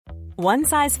One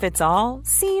size fits all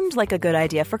seemed like a good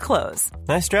idea for clothes.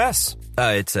 Nice dress.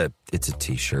 It's a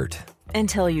t-shirt.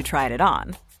 Until you tried it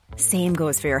on. Same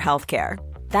goes for your healthcare.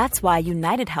 That's why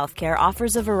United Healthcare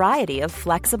offers a variety of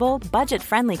flexible,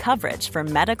 budget-friendly coverage for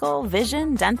medical,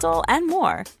 vision, dental, and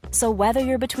more. So whether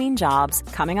you're between jobs,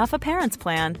 coming off a parent's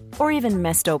plan, or even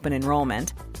missed open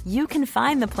enrollment, you can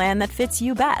find the plan that fits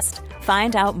you best.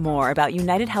 Find out more about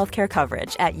United Healthcare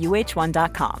coverage at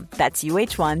uh1.com. That's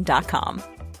uh1.com.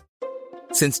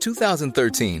 Since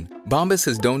 2013, Bombas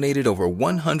has donated over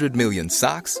 100 million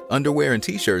socks, underwear, and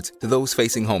T-shirts to those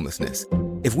facing homelessness.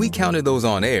 If we counted those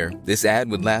on air, this ad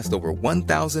would last over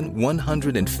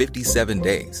 1,157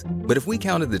 days. But if we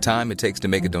counted the time it takes to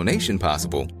make a donation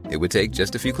possible, it would take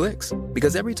just a few clicks.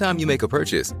 Because every time you make a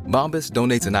purchase, Bombas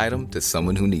donates an item to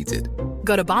someone who needs it.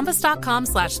 Go to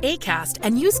bombas.com/ACAST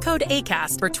and use code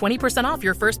ACAST for 20% off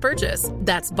your first purchase.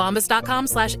 That's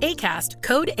bombas.com/ACAST,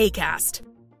 code ACAST.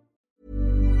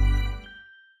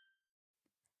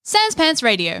 Sans Pants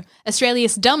Radio,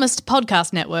 Australia's dumbest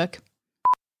podcast network.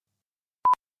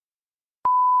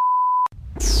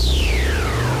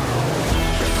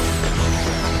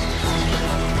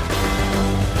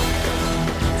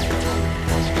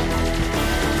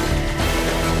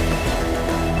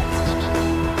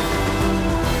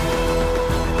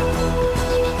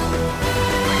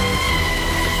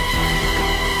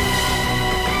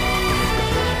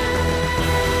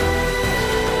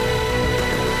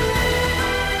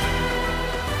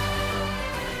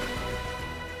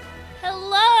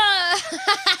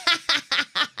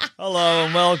 Hello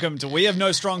and welcome to We Have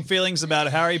No Strong Feelings About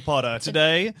Harry Potter.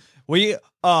 Today we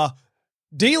are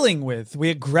grappling with,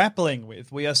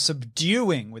 we are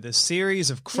subduing with a series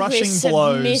of crushing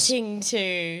blows. Submitting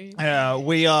to.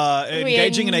 We are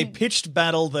engaging in a pitched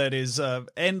battle that is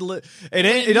endless.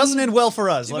 It doesn't end well for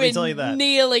us, let me tell you that.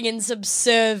 Kneeling in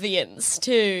subservience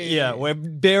to. Yeah, we're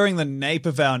bearing the nape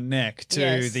of our neck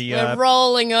to we're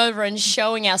rolling over and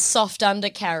showing our soft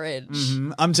undercarriage.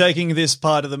 Mm-hmm. I'm taking this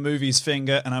part of the movie's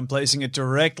finger and I'm placing it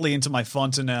directly into my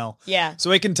fontanelle. Yeah.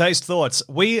 So we can taste thoughts.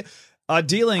 We are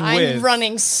dealing with... I'm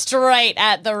running straight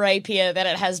at the rapier that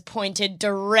it has pointed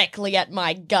directly at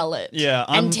my gullet. Yeah.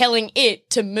 And telling it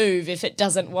to move if it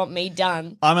doesn't want me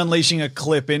done. I'm unleashing a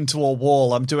clip into a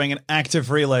wall. I'm doing an active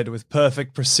reload with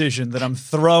perfect precision that I'm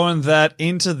throwing that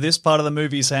into this part of the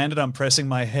movie's hand and I'm pressing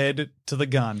my head to the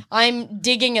gun. I'm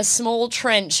digging a small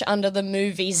trench under the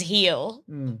movie's heel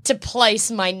to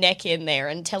place my neck in there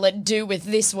and tell it, do with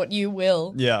this what you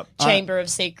will. Yeah. Chamber of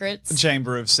Secrets.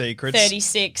 Chamber of Secrets.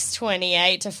 36-28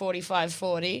 to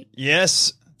 45-40.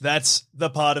 Yes, that's the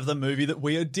part of the movie that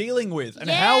we are dealing with. And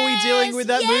how are we dealing with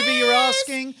that movie, you're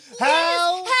asking?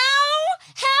 How? How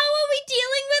are we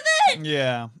dealing with it?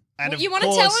 Yeah. And you want to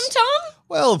tell him, Tom?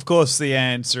 Well, of course, the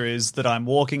answer is that I'm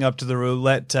walking up to the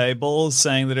roulette table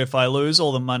saying that if I lose,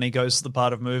 all the money goes to the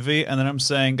part of movie. And then I'm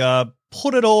saying,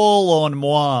 put it all on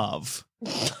Mauve.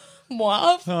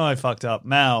 Mauve? Oh, I fucked up.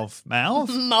 Mauve. Mauve?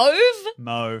 Mauve?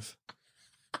 Mauve.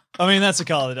 I mean, that's a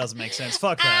colour that doesn't make sense.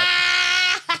 Fuck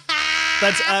that.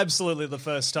 That's absolutely the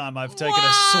first time I've taken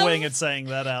a swing at saying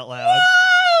that out loud.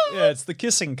 Mauve! Yeah, it's the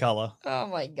kissing colour. Oh,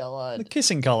 my God. The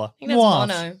kissing colour. I think that's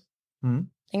mono. Hmm?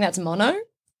 Think that's mono?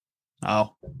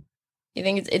 Oh. You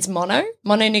think it's mono?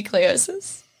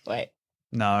 Mononucleosis? Wait.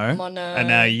 No. Mono. And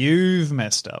now you've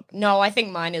messed up. No, I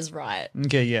think mine is right.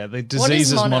 Okay, yeah. The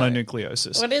disease is mono?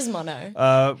 mononucleosis. What is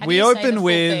mono? We open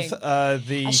with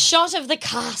a shot of the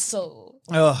castle.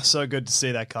 Oh, so good to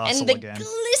see that castle and the again.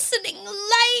 Glistening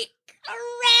lake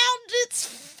around its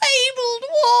fabled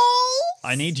walls.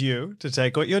 I need you to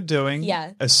take what you're doing,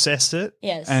 assess it,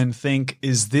 and think,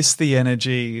 is this the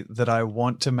energy that I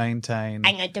want to maintain?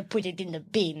 I'm going to put it in the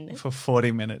bin. For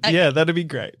 40 minutes. Okay. Yeah, that'd be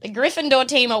great. The Gryffindor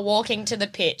team are walking to the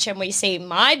pitch and we see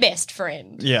my best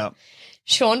friend. Yeah.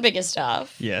 Sean Biggerstaff.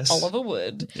 Yes. Oliver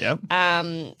Wood. Yep.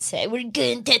 Say, we're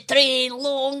going to train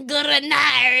longer and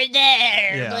harder.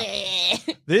 Yeah.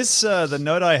 This, the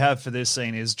note I have for this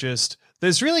scene is just,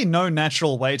 there's really no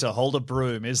natural way to hold a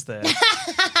broom, is there?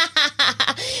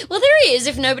 Well, there is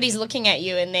if nobody's looking at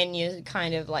you and then you're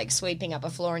kind of like sweeping up a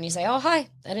floor and you say, oh, hi,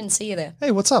 I didn't see you there.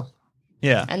 Hey, what's up?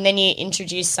 Yeah. And then you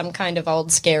introduce some kind of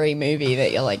old scary movie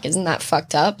that you're like, isn't that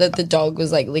fucked up? That the dog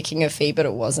was like licking her feet, but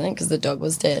it wasn't because the dog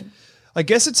was dead. I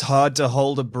guess it's hard to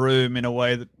hold a broom in a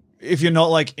way that, if you're not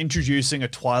like introducing a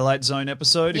Twilight Zone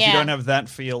episode, if you don't have that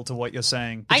feel to what you're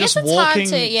saying. But I guess just it's walking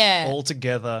hard to, all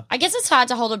together. I guess it's hard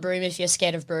to hold a broom if you're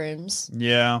scared of brooms.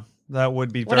 Yeah, that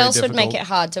would be what very else difficult. would make it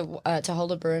hard to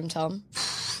hold a broom, Tom?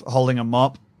 Holding a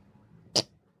mop.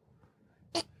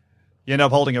 You end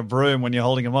up holding a broom when you're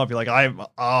holding a mop. You're like,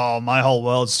 my whole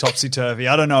world's topsy-turvy.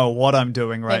 I don't know what I'm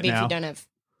doing right Maybe now. if you don't have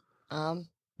Arm.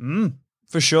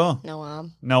 For sure. No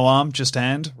arm. No arm, just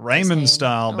hand. Raymond Hand.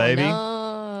 style, Oh, baby.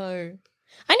 No.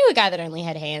 I knew a guy that only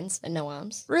had hands and no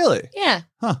arms. Really? Yeah.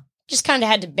 Huh. Just kind of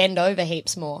had to bend over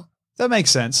heaps more. That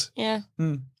makes sense. Yeah.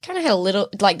 Hmm. Kind of had a little,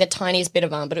 like the tiniest bit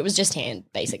of arm, but it was just hand,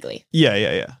 basically. Yeah.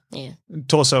 Yeah.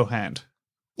 Torso, hand.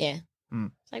 Yeah. Hmm.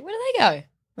 It's like, where do they go?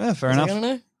 Yeah, fair I was enough. like, I don't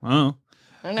know. Oh.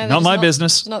 I don't know. Not my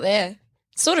business. It's not there.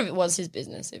 Sort of it was his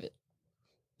business, if it,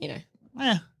 you know.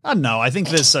 I don't know. I think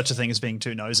there's such a thing as being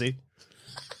too nosy.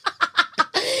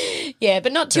 Yeah,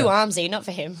 but not too armsy, not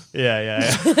for him. Yeah.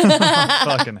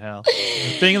 Fucking hell.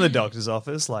 Being in the doctor's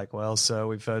office, like, well, so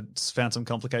we've found some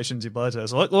complications in your blood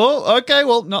test. Like, well, okay,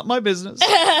 well, not my business.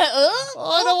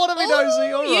 I don't want to be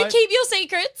nosy. All You right. keep your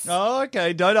secrets. Oh,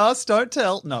 okay. Don't ask, don't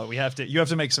tell. No, you have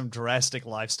to make some drastic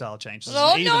lifestyle changes.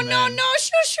 Oh, And no, even no, then- no,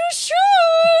 shush.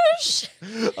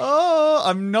 Oh,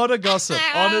 I'm not a gossip.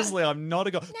 Honestly, I'm not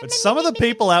a gossip. But some of the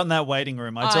people out in that waiting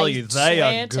room, I tell you, they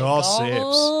swear are to gossips.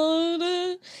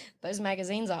 God, those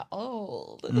magazines are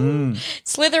old. Mm.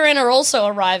 Slytherin are also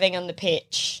arriving on the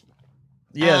pitch.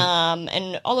 Yeah.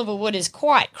 And Oliver Wood is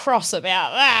quite cross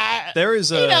about that. There is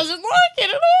He a doesn't like it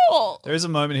at all. there is a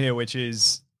moment here which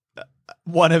is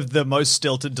one of the most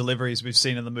stilted deliveries we've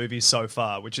seen in the movie so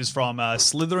far, which is from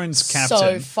Slytherin's captain.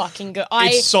 So fucking good.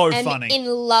 It's so am funny. in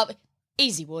love.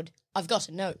 Easy Wood. I've got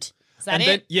a note. Is that And it?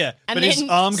 then- yeah, And but his then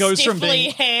arm goes from stiffly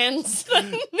being- hands,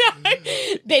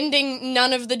 bending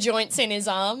none of the joints in his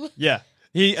arm, Yeah.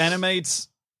 He animates.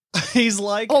 He's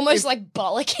like almost like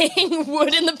bollocking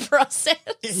Wood in the process.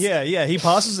 Yeah. He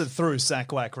passes it through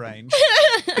Sackwack range.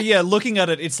 But yeah, looking at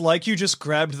it, it's like you just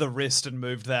grabbed the wrist and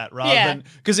moved that rather Yeah. than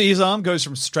because his arm goes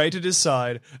from straight at his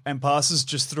side and passes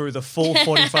just through the full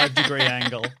 45-degree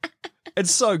angle.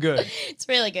 It's so good. It's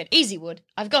really good. Easy Wood.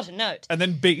 I've got a note. And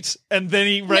then beat, and then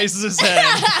he raises his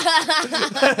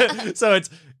hand. So it's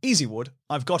easy, Wood.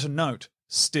 I've got a note.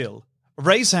 Still.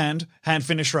 Raise hand, hand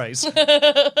finish raise. Do you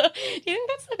think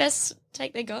that's the best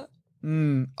take they got?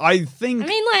 I think I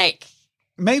mean, like,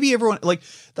 maybe everyone like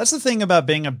that's the thing about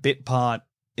being a bit part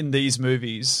in these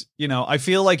movies. You know, I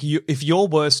feel like if your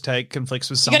worst take conflicts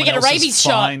with gotta someone get a else's rabies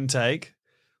shot. fine take,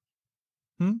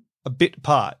 a bit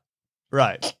part,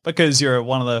 right? Because you're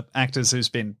one of the actors who's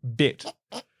been bit,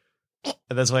 and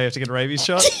that's why you have to get a rabies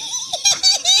shot.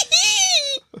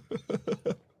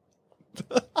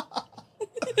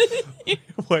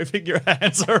 Waving your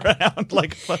hands around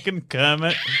like fucking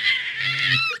Kermit.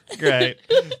 Great.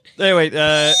 Anyway,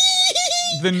 the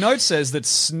note says that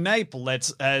Snape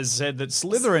has said that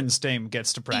Slytherin's team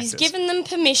gets to practice. he's given them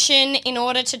permission in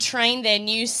order to train their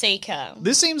new Seeker.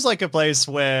 This seems like a place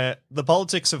where the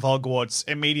politics of Hogwarts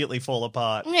immediately fall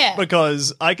apart. Yeah.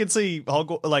 Because I can see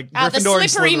Hogwarts, like The Gryffindor and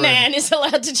slippery Slytherin. man is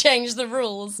allowed to change the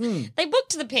rules. They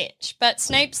booked the pitch, but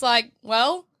Snape's like,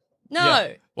 well, no,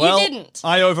 Yeah. Well, you didn't.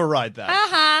 I override that.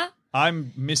 Haha.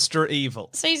 I'm Mr.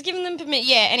 Evil. So he's given them permission.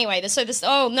 Yeah, anyway, the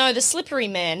slippery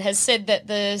man has said that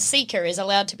the Seeker is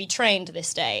allowed to be trained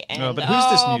this day. And, Oh, but who's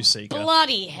this new Seeker?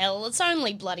 Bloody hell, it's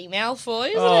only bloody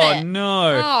Malfoy, isn't Oh, it?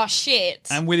 no. Oh, shit.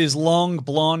 And with his long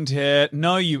blonde hair.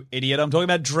 No, you idiot. I'm talking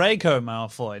about Draco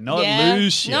Malfoy, not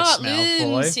Lucius Not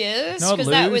Malfoy. Lucius, Not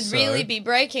because that would Luso. really be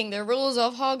breaking the rules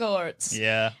of Hogwarts.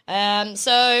 Yeah.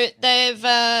 So they've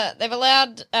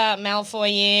allowed Malfoy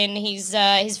in.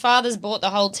 His father's bought the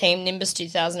whole team, Nimbus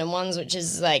 2001s, which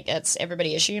is like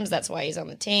everybody assumes that's why he's on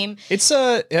the team. It's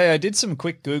I did some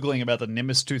quick Googling about the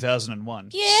Nimbus 2001.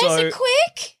 Yeah, is it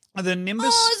quick? The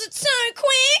Nimbus. Oh, is it so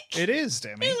quick? It is,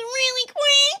 Demi. Is it really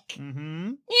quick?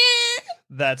 Mm-hmm. Yeah.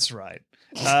 That's right.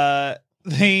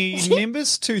 The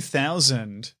Nimbus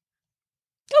 2000.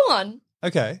 Go on.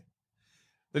 Okay.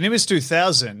 The Nimbus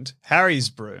 2000, Harry's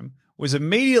broom, was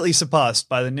immediately surpassed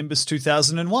by the Nimbus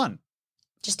 2001.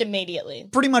 Just immediately.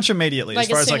 Pretty much immediately, Like as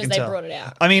far as as soon I as can they tell. brought it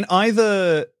out. I mean,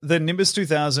 either the Nimbus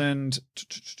 2000,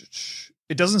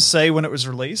 it doesnn't say when it was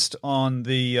released on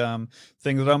the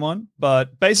thing that I'm on,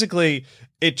 but basically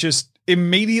it just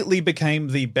immediately became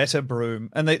the better broom,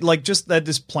 and they had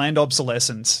this planned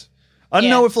obsolescence. I don't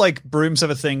know if like brooms have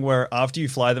a thing where after you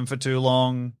fly them for too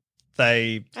long,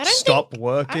 they stop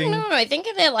working. I don't know. I think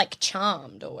they're like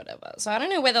charmed or whatever. So I don't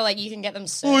know whether like you can get them.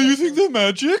 Oh, you think they're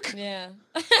magic? Yeah.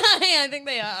 Yeah, I think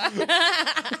they are. No,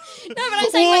 but I'm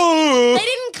saying like they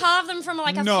didn't carve them from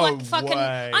like a No fucking.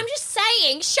 way. I'm just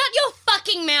saying, shut your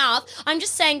fucking mouth. I'm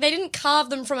just saying they didn't carve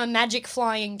them from a magic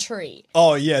flying tree.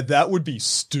 Oh yeah, that would be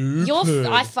stupid.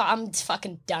 I'm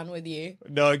fucking done with you.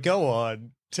 No, go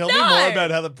on. Tell me No. more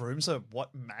about how the brooms are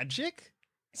magic?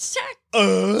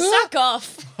 Suck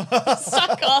off.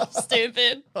 Suck off,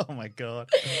 stupid. Oh my god.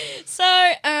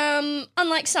 So,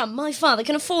 unlike some, my father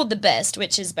can afford the best,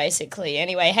 which is basically,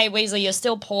 anyway, hey, Weasley, you're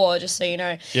still poor, just so you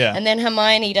know. Yeah. And then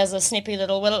Hermione does a snippy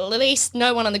little, well, at least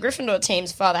no one on the Gryffindor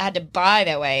team's father had to buy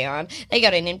their way on. They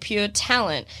got in pure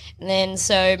talent. And then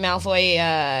so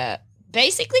Malfoy,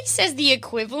 basically says the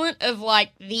equivalent of,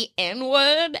 like, the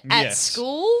N-word at Yes.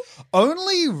 school.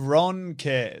 Only Ron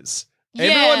cares. Yeah.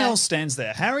 Everyone else stands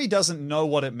there. Harry doesn't know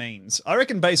what it means. I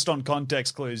reckon based on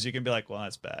context clues, you can be like, well,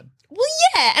 that's bad. Well,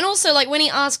 yeah. And also, like, when he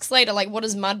asks later, like, what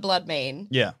does mudblood mean?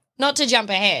 Yeah. Not to jump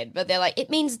ahead, but they're like, it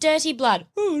means dirty blood.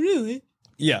 Oh, really?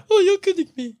 Yeah. Oh, you're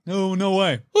kidding me. Oh, no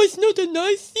way. Oh, it's not a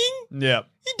nice thing? Yeah.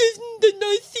 It isn't a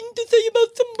nice thing to say about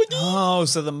somebody. Oh,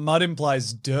 so the mud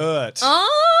implies dirt.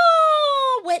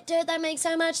 Oh, wet dirt, that makes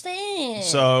so much sense.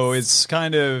 So it's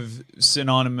kind of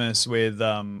synonymous with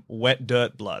wet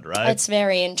dirt blood, right? It's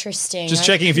very interesting. Just I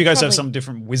checking if you guys have probably- some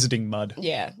different wizarding mud.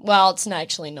 Yeah, well, it's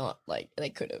actually not. Like,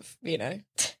 they could have, you know.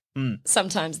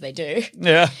 Sometimes they do.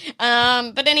 Yeah.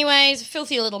 But anyways,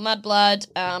 filthy little mudblood.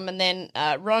 And then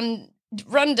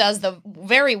Ron does the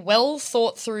very well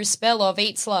thought through spell of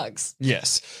eat slugs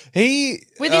Yes. He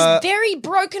with his very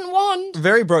broken wand.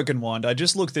 very broken wand. I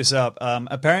just looked this up.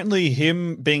 Apparently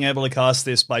him being able to cast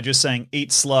this by just saying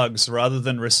eat slugs rather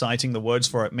than reciting the words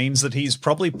for it means that he's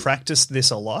probably practiced this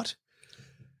a lot.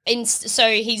 So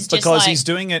he's just Because like, he's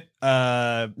doing it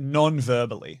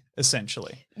non-verbally,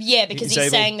 essentially. yeah, because he's he's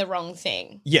able- saying the wrong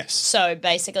thing. Yes. So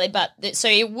basically, so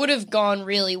it would have gone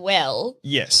really well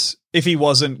Yes. If he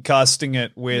wasn't casting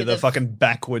it with a fucking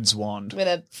backwards wand. with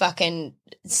a fucking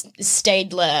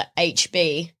Staedtler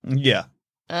HB. Yeah.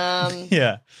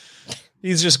 Yeah.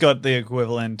 He's just got the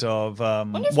equivalent of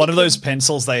one of those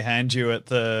pencils they hand you at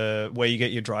where you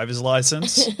get your driver's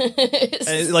license.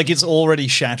 Like it's already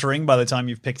shattering by the time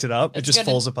you've picked it up. It just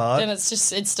falls apart. And it's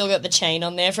still got the chain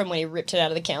on there from when he ripped it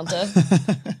out of the counter.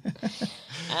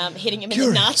 Hitting him in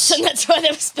the nuts, and that's why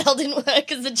the spell didn't work,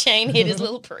 because the chain hit his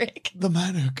little prick. The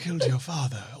man who killed your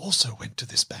father also went to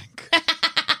this bank.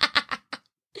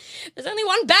 There's only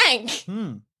one bank.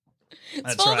 It's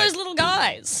That's for all right. those little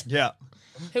guys, Yeah.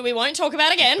 who we won't talk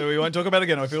about again. We won't talk about it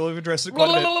again. I feel we've addressed it quite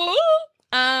a bit.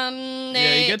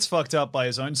 Yeah, he gets fucked up by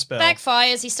his own spell.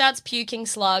 backfires. He starts puking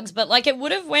slugs, but like it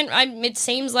would have it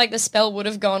seems like the spell would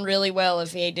have gone really well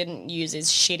if he didn't use his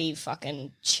shitty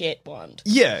fucking shit wand.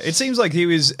 Yeah, it seems like he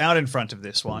was out in front of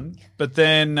this one, but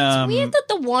then Weird that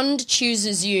the wand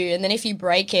chooses you, and then if you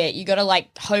break it, you gotta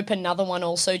like hope another one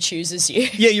also chooses you.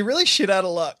 yeah, you're really shit out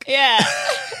of luck. Yeah.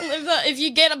 If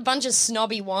you get a bunch of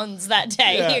snobby wands that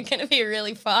day, Yeah. you're gonna be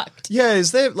really fucked. Yeah,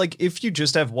 is there like if you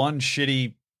just have one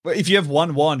shitty, if you have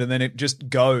one wand and then it just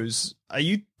goes, are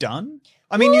you done?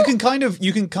 I mean, you can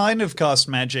kind of cast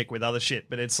magic with other shit,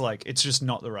 but it's like it's just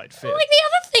not the right fit. Like the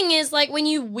other thing is like when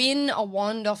you win a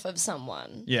wand off of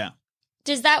someone, Yeah.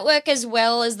 does that work as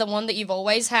well as the one that you've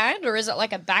always had, or is it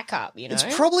like a backup, you know?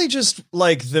 It's probably just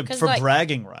like for like-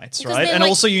 bragging rights, because right? they're And like-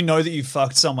 also you know that you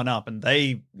fucked someone up and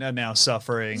they are now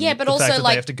suffering Yeah, but the also, fact that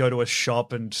like- they have to go to a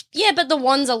shop and Yeah, but the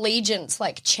one's allegiance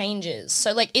like changes.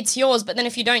 So like it's yours, but then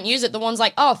if you don't use it, the one's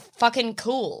like, oh, fucking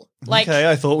cool. Like, okay,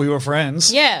 I thought we were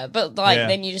friends. yeah, but like Yeah.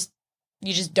 then you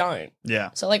just don't. Yeah.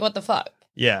 So like, what the fuck?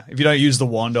 Yeah. If you don't use the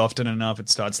wand often enough, it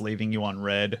starts leaving you on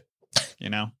red, you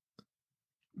know?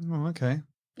 Oh, okay.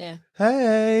 Yeah.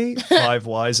 Hey. 5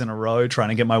 Ys in a row trying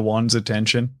to get my wand's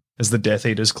attention as the Death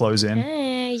Eaters close in.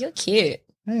 Hey, you're cute.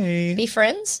 Hey. Be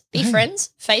friends. Be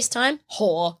friends. FaceTime.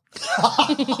 Whore.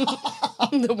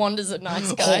 The wand is a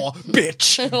nice guy. Oh,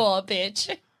 bitch. Whore,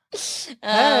 bitch.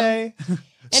 Hey.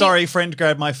 Sorry, friend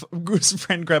grabbed my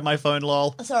phone,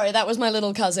 lol. Sorry, that was my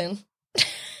little cousin.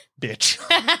 Bitch.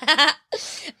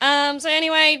 So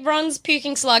anyway, Ron's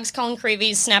puking slugs. Colin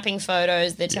Creevy's snapping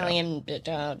photos. They're telling him,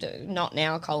 not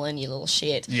now, Colin, you little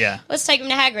shit. Yeah. Let's take him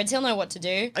to Hagrid's. He'll know what to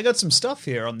do. I got some stuff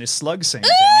here on this slug scene,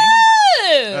 Demi.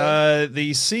 Ooh!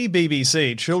 The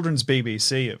CBBC, Children's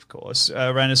BBC, of course,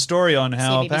 ran a story on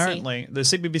how CBBC. apparently the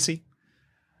CBBC,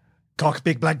 cock,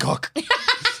 big black cock,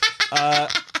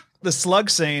 the slug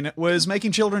scene was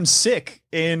making children sick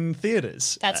in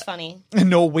theatres. That's funny. A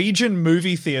Norwegian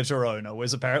movie theatre owner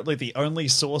was apparently the only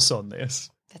source on this.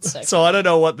 That's so So I don't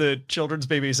know what the Children's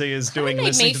BBC is doing It made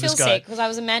listening me to feel this guy. sick because I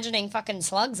was imagining fucking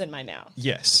slugs in my mouth.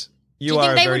 Yes. you You think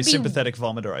are a they very would be- sympathetic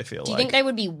vomiter, I feel Do you like. think they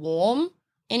would be warm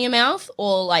in your mouth,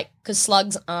 or like because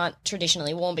slugs aren't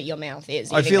traditionally warm, but your mouth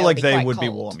is? You I think feel like they quite would be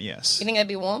cold? warm, yes. You think they'd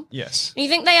be warm? Yes. Do you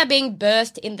think they are being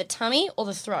birthed in the tummy or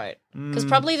the throat? Because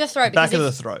probably the throat. Back because of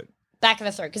if- the throat. Back of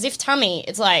the throat. Because if tummy,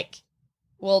 it's like,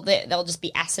 well, they'll just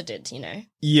be acided, you know.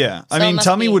 Yeah. I So it mean, must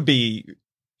tummy be- would be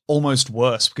almost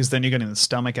worse because then you're getting the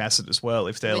stomach acid as well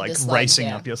if they're With like the slugs, racing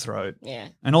yeah. up your throat. Yeah.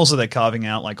 And also they're carving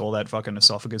out like all that fucking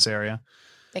esophagus area.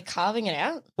 They're carving it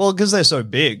out. Well, because they're so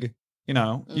big, you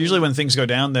know, Mm. usually when things go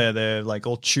down there, they're like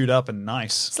all chewed up and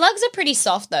nice. Slugs are pretty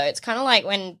soft though. It's kind of like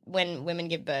when women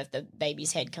give birth, the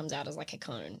baby's head comes out as like a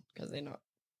cone because they're not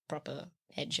proper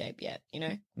head shape yet, you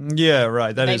know? Yeah,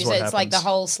 right. That is Baby's what it's happens. like the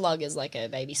whole slug is like a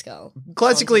baby skull.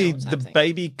 Classically, Type the thing.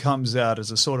 baby comes out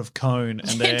as a sort of cone and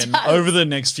It then does. over the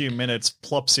next few minutes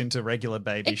plops into regular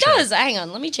baby It shape. does. Hang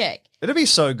on, let me check. It'd be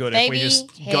so good if we Baby just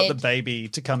got the head baby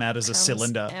to come out as a comes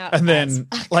cylinder, out and then,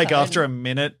 as a like cone. after a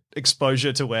minute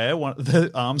exposure to air,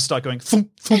 the arms start going thump,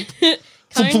 thump, thump,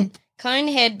 Cone, thump. cone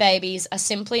head babies are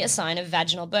simply a sign of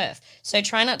vaginal birth. So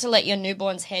try not to let your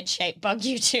newborn's head shape bug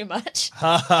you too much. In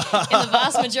the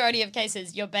vast majority of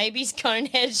cases, your baby's cone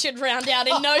head should round out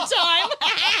in no time.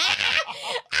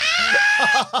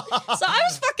 So I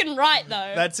was fucking right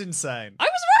though. That's insane. I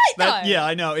was right That, though. yeah,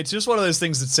 I know. It's just one of those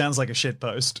things that sounds like a shit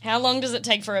post. How long does it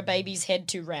take for a baby's head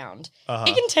to round? Uh-huh.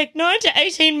 It can take 9 to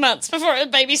 18 months before a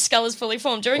baby's skull is fully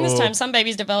formed. During this Oh. time, some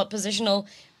babies develop positional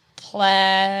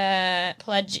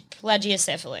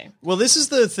plagiocephaly. Well, this is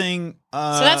the thing.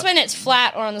 So that's when it's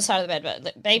flat or on the side of the bed. But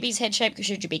the baby's head shape,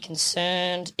 should you be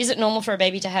concerned? Is it normal for a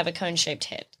baby to have a cone-shaped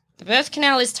head? The birth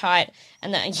canal is tight,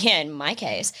 and in my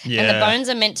case, and the Yeah. bones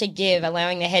are meant to give,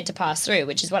 allowing the head to pass through,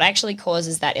 which is what actually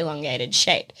causes that elongated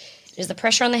shape. It is the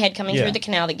pressure on the head coming Yeah. through the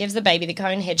canal that gives the baby the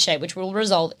cone head shape, which will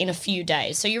resolve in a few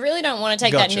days. So you really don't want to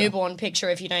take Gotcha. that newborn picture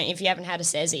if you haven't had a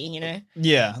SESI, you know.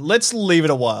 Yeah, let's leave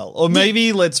it a while. Or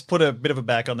maybe let's put a bit of a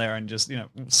back on there and just,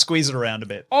 squeeze it around a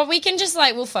bit. Or we can just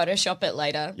we'll Photoshop it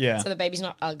later. Yeah. So the baby's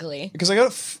not ugly. Because I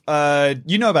got,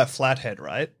 you know about flathead,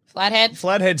 right? Flathead.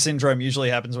 Flathead syndrome usually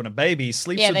happens when a baby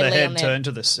sleeps Yeah, with they the lay on head their- turned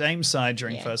to the same side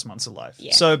during Yeah. first months of life.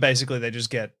 Yeah. So basically they just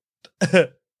get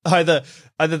either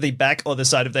the back or the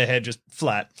side of their head just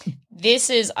flat. This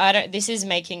is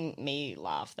making me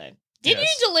laugh though. Did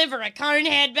Yes. you deliver a cone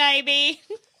head, baby?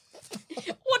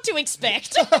 What to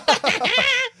expect?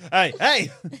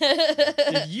 Hey,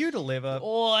 did you deliver?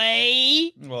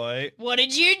 Oi, Wait, what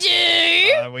did you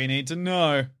do? we need to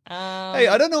know. Hey,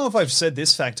 I don't know if I've said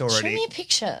this fact Show already. me a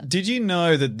picture. Did you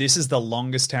know that this is the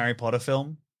longest Harry Potter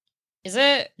film? Is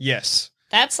it? Yes.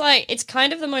 That's it's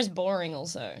kind of the most boring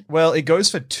also. Well, it goes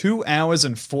for 2 hours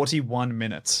and 41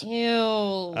 minutes.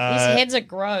 Ew, these heads are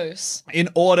gross. In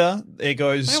order, it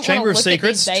goes I don't Chamber wanna of look at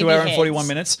Secrets, these 2 hours and baby 41 heads.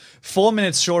 minutes. 4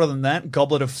 minutes shorter than that,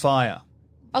 Goblet of Fire.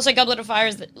 Also, Goblet of Fire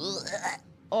is the...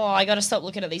 Oh, I gotta stop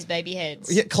looking at these baby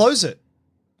heads. Yeah, close it.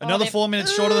 Another they're- 4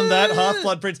 minutes shorter than that,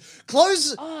 Half-Blood Prince.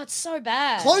 Close Oh, it's so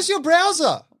bad. your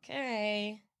browser.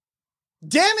 Okay.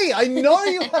 Demi, I know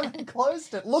you haven't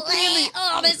closed it. Look me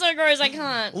Oh, they're so gross, I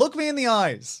can't. in the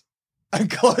eyes and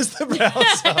close the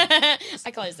browser. I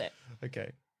closed it.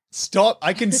 Okay. Stop.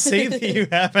 I can see that you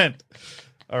haven't.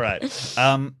 All right.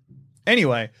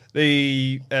 Anyway,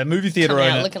 the movie theater Coming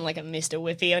out owner. looking like a Mr.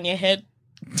 Whippy on your head.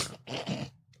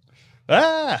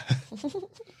 Ah!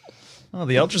 Oh,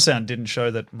 the ultrasound didn't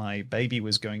show that my baby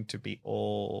was going to be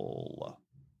all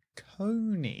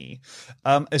coney.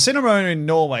 A cinema owner in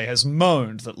Norway has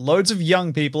moaned that loads of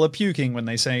young people are puking when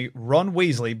they say Ron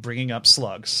Weasley bringing up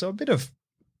slugs. So a bit of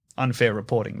unfair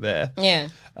reporting there. Yeah.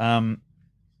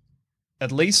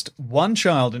 At least one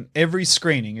child in every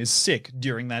screening is sick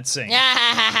during that scene.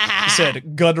 All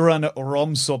Said Gudrun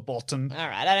Romsobotten,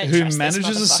 right, I don't who trust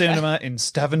manages a this cinema in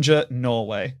Stavanger,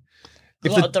 Norway.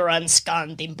 If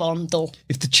the, Bondle.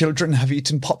 if the children have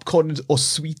eaten popcorn or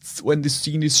sweets when the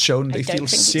scene is shown, they feel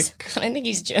sick. I don't think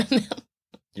he's German.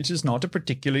 It is not a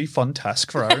particularly fun task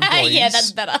for our employees. Yeah,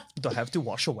 that's better. To have to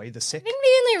wash away the sick. I think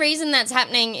the only reason that's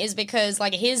happening is because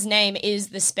his name is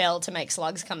the spell to make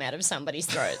slugs come out of somebody's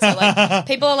throat. So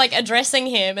people are addressing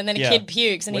him, and then a Yeah. kid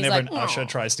pukes, and Whenever he's an like, usher "Aw."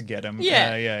 tries to get him.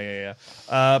 Yeah.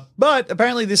 Yeah. But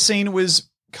apparently this scene was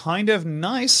kind of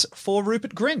nice for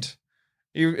Rupert Grint.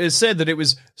 It said that it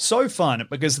was so fun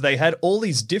because they had all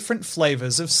these different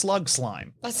flavors of slug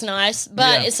slime. That's nice,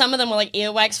 but Yeah. some of them were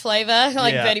earwax flavor,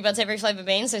 Yeah. Bertie Bott's every flavor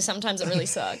bean. So sometimes it really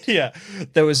sucked. Yeah.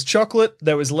 There was chocolate,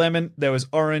 there was lemon, there was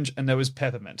orange, and there was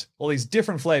peppermint. All these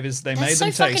different flavors. They made That's so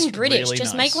them taste fucking British. really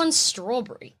Just nice. make one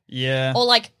strawberry Yeah. or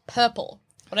purple.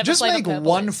 Whatever Just flavor make purple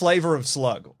one is. flavor of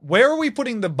slug. Where are we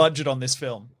putting the budget on this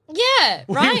film? Yeah,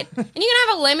 right? And you're gonna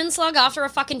have a lemon slug after a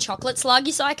fucking chocolate slug,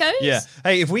 you psychos? Yeah.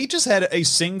 Hey, if we just had a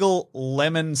single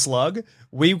lemon slug,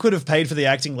 we could have paid for the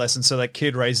acting lesson so that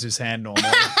kid raised his hand normally.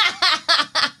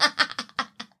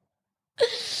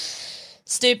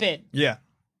 Stupid. Yeah.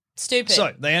 Stupid.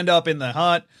 So they end up in the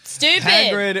hut. Stupid.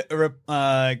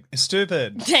 Hagrid,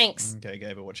 stupid. Thanks. Okay,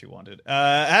 gave her what she wanted.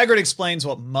 Hagrid explains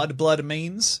what mudblood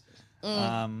means.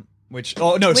 Which we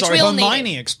all Hermione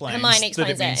needed. explains. Hermione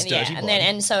explains that it means that, dirty yeah, blood.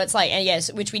 and so it's like, and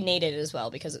yes, which we needed as well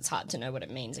because it's hard to know what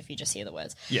it means if you just hear the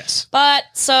words. Yes. But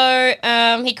so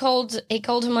he called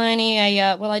Hermione a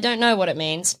I don't know what it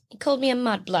means. He called me a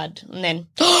mudblood, and then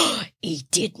he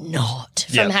did not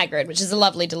from Yep. Hagrid, which is a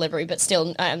lovely delivery, but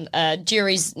still,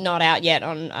 jury's not out yet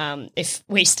on if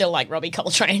we still like Robbie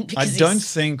Coltrane. I Because don't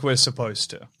he's- think we're supposed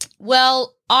to.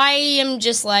 Well, I am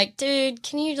just like, dude,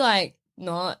 can you like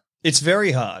not? It's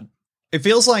very hard. It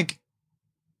feels like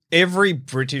every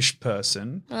British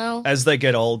person, Well, as they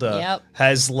get older, Yep.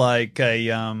 has like a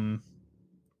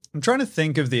I'm trying to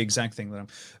think of the exact thing that I'm.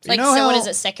 it's like, you know so what how- is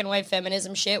it? Second wave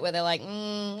feminism shit, where they're like,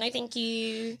 no, thank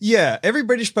you. Yeah, every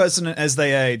British person as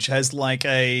they age has like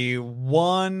a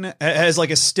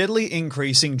steadily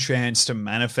increasing chance to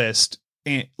manifest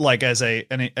like as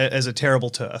a terrible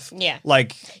turf. Yeah.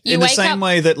 Like You in the wake same up-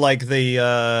 way that like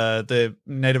the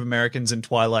Native Americans in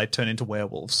Twilight turn into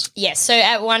werewolves. Yes, so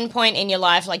at one point in your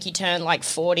life, like you turn like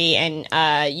 40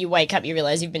 and you wake up, you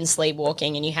realize you've been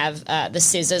sleepwalking and you have the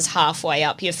scissors halfway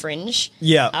up your fringe,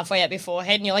 Yeah. halfway up your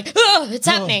forehead, and you're like, oh, it's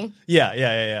happening.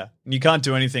 Yeah. And you can't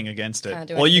do anything against it. Can't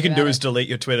do All you anything can do about is it. delete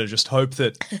your Twitter. Just hope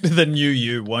that the new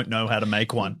you won't know how to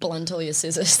make one. Blunt all your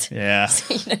scissors. Yeah.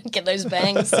 You don't get those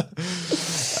bangs.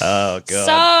 Oh, God.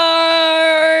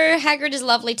 So Hagrid is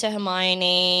lovely to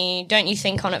Hermione. Don't you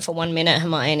think on it for 1 minute,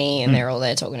 Hermione, and they're all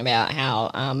there talking about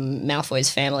how Malfoy's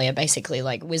family are basically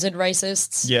like wizard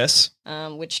racists, Yes.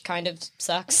 which kind of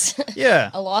sucks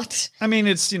Yeah. a lot. I mean,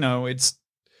 it's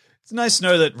nice to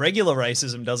know that regular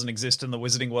racism doesn't exist in the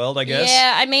wizarding world, I guess.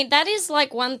 Yeah, I mean, that is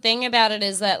like one thing about it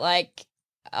is that like,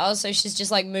 also she's just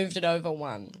like moved it over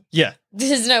one. Yeah.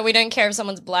 There's no, we don't care if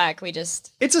someone's black. We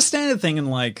just, It's a standard thing in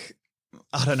like,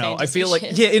 I don't know. I Fantasy feel like,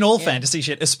 shit. yeah, in all Yeah. fantasy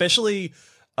shit, especially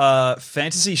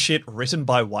fantasy shit written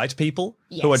by white people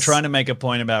who are Yes. trying to make a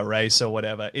point about race or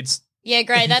whatever. It's, yeah,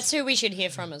 great. That's who we should hear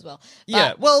from as well.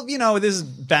 yeah, But- well, this is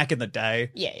back in the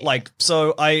day. Yeah, yeah. Like,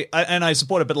 so I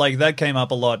support it, but like that came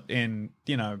up a lot in,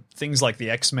 things like the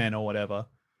X-Men or whatever.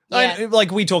 Yeah.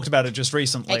 Like we talked about it just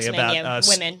recently X-Men, about yeah,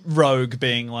 women. Rogue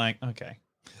being like, okay.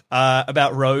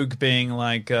 About Rogue being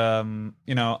like,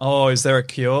 oh, is there a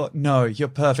cure? No, you're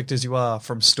perfect as you are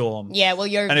from Storm. Yeah, well,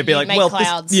 And it'd be you like, make well, this-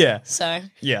 clouds. yeah. So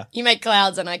Yeah. you make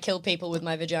clouds and I kill people with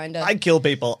my vagina. I kill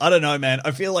people. I don't know, man.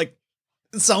 I feel like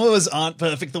some of us aren't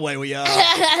perfect the way we are.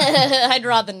 I'd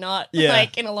rather not. Yeah.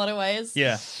 Like in a lot of ways.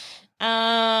 Yeah.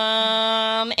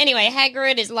 Anyway,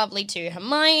 Hagrid is lovely to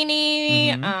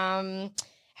Hermione. Mm-hmm.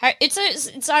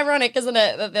 It's ironic, isn't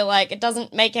it, that they're like, it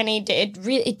doesn't make any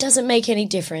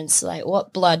difference like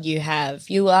what blood you have.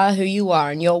 You are who you are,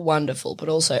 and you're wonderful. But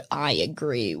also, I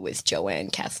agree with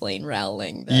Joanne Kathleen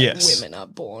Rowling that Yes. women are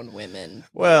born women.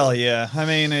 Well, yeah. I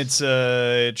mean, it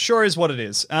sure is what it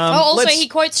is. Also, he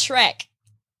quotes Shrek.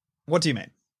 What do you mean?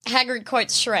 Hagrid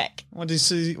quotes Shrek. What does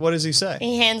he say?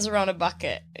 He hands her on a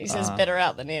bucket. He says, "Better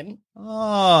out than in."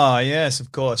 Oh, yes,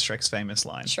 of course. Shrek's famous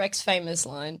line. Shrek's famous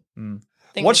line.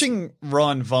 Think Watching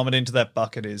Ron vomit into that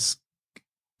bucket it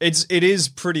is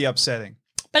pretty upsetting.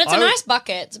 But it's a I would- nice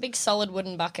bucket. It's a big solid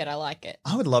wooden bucket. I like it.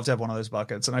 I would love to have one of those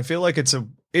buckets, and I feel like it's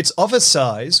of a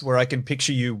size where I can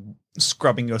picture you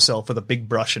scrubbing yourself with a big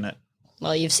brush in it.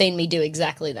 Well, you've seen me do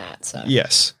exactly that. So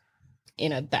Yes.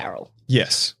 in a barrel.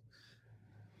 Yes.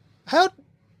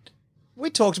 We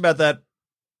talked about that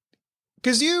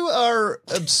because you are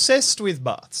obsessed with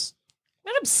baths.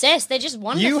 I'm not obsessed. They're just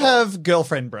wonderful. You have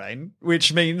girlfriend brain,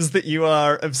 which means that you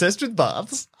are obsessed with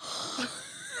baths.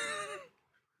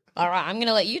 All right, I'm going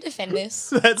to let you defend this.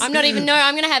 That's- I'm going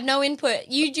to have no input.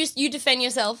 You defend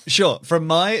yourself. Sure. From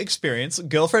my experience,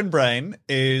 girlfriend brain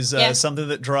is Yeah. something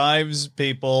that drives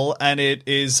people, and it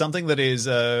is something that is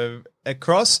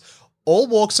across all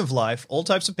walks of life, all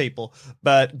types of people.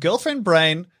 But girlfriend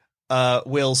brain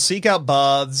will seek out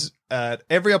baths at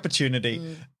every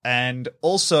opportunity and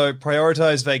also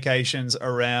prioritize vacations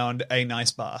around a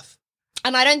nice bath.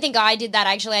 And I don't think I did that,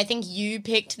 actually. I think you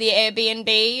picked the Airbnb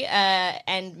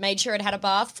and made sure it had a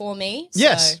bath for me. So,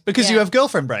 Yes, because yeah. you have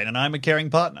girlfriend brain and I'm a caring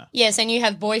partner. Yes, and you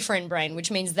have boyfriend brain, which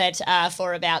means that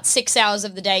for about 6 hours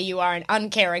of the day, you are an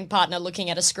uncaring partner looking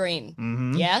at a screen.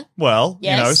 Mm-hmm. Yeah? Well,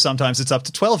 Yes. sometimes it's up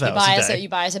to 12 hours a day. You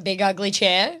buy us a big ugly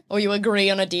chair, or you agree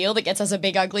on a deal that gets us a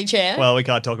big ugly chair. Well, we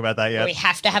can't talk about that yet. We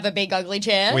have to have a big ugly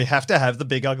chair. We have to have the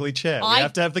big ugly chair. We I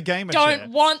have to have the gamer don't chair.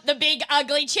 want the big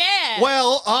ugly chair.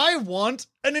 Well, I want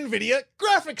an NVIDIA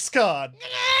graphics card.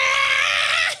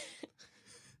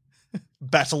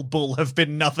 Battle Bull have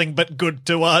been nothing but good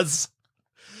to us.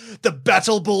 the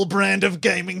Battle Bull brand of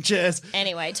gaming chairs.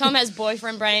 Anyway, Tom has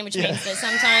boyfriend brain, which means that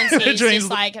sometimes Which he's means just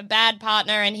like a bad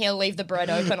partner and he'll leave the bread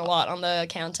open a lot on the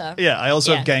counter. Yeah, I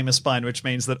also Yeah. have gamer spine, which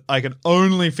means that I can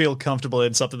only feel comfortable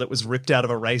in something that was ripped out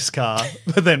of a race car,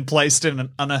 but then placed in an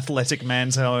unathletic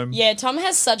man's home. Yeah, Tom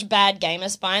has such bad gamer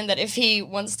spine that if he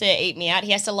wants to eat me out,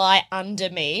 he has to lie under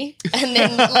me and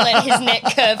then let his neck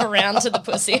curve around to the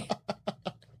pussy.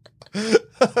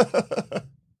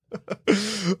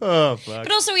 Oh, fuck.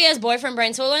 But also he has boyfriend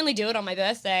brain, so he'll only do it on my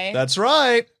birthday. That's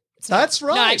right. That's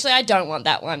right. No, actually, I don't want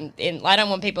that one. I don't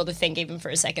want people to think even for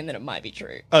a second that it might be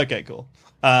true. Okay, cool.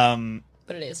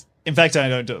 But it is. In fact, I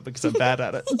don't do it because I'm bad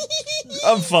at it.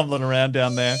 I'm fumbling around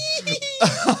down there.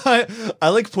 I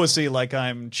like pussy like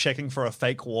I'm checking for a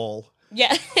fake wall.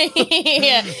 Yeah.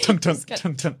 Yeah. Tung, tung,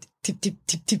 tung, tung. Tip, tip,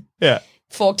 tip, tip. Yeah.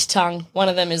 Forked tongue. One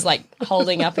of them is like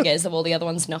holding up against the wall, the other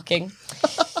one's knocking.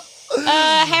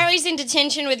 Harry's in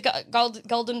detention with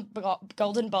golden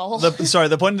bowl.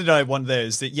 The point that I wanted there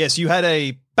is that, yes, you had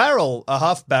a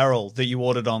half barrel that you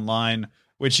ordered online,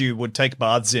 which you would take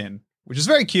baths in, which is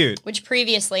very cute. Which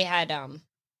previously had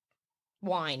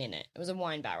wine in it. It was a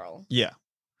wine barrel. Yeah.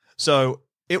 So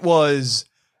it was,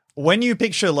 when you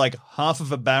picture like half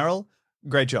of a barrel,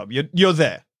 great job. You're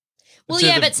there. Well, To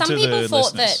yeah, the- but some to people the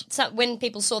thought listeners. that when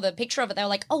people saw the picture of it, they were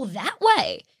like, oh, that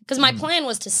way. Because my plan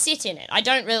was to sit in it. I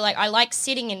don't really I like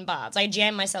sitting in baths. I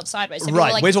jam myself sideways. So people Right,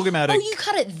 were like, we're talking about oh, it- you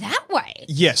cut it that way.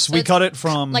 Yes, So we it's cut it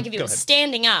from... Like if it go was ahead.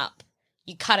 standing up,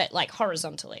 you cut it like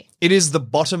horizontally. It is the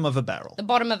bottom of a barrel. The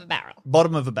bottom of a barrel.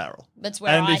 Bottom of a barrel. That's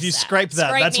where And I if you sat. scrape that,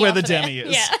 Scrape that's me where off the of there. demi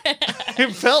is. Yeah.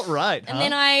 It felt right, And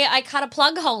then I cut a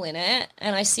plug hole in it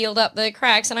and I sealed up the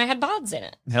cracks and I had baths in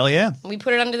it. Hell yeah. And we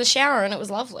put it under the shower and it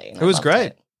was lovely. And It was I loved great.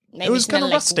 It, Made It me was smell kinda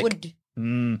like rustic. wood.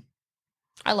 Mm.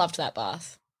 I loved that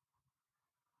bath.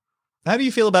 How do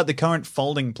you feel about the current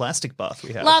folding plastic bath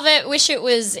we have? Love it. Wish it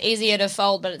was easier to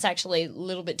fold, but it's actually a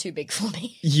little bit too big for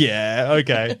me. Yeah,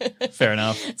 okay. Fair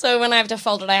enough. So when I have to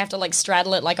fold it, I have to like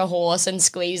straddle it like a horse and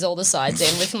squeeze all the sides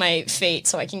in with my feet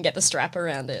so I can get the strap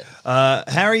around it.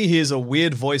 Harry hears a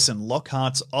weird voice in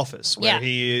Lockhart's office where Yeah.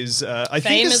 he is, I think...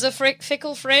 Fame is- is a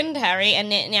fickle friend, Harry. And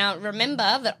now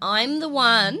remember that I'm the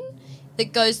one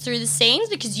that goes through the scenes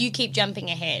because you keep jumping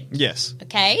ahead. Yes.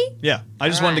 Okay? Yeah. I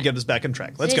just wanted to Alright. get us back on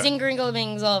track. Let's He's go. in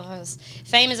Gringlebing's office.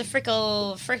 Fame is a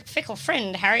fickle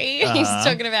friend, Harry. He's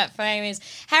talking about Fame.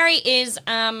 Harry is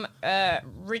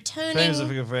returning. Fame is a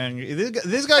freaking friend.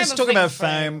 This guy's Fame a talking about freaking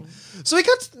fame. friend. So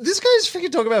this guy's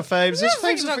freaking talking about fame. So Nobody his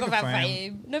fame's a talk freaking about friend.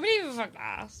 Fame. Nobody even fucking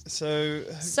asked. So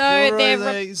They're he's talking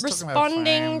about responding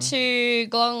fame. to He's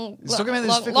talking about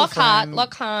this fickle friend.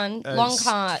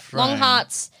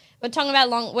 Longhart's. We're talking about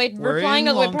We're replying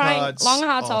to Longhart's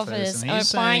office. and We're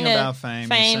he's replying saying to about fame.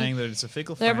 He's saying that it's a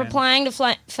fickle They're friend. replying to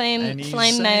Flame And he's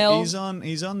Flame saying- Mail.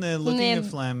 He's on there looking at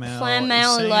Flame Mail. Flame He's Mail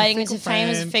and saying lighting fickle to Fame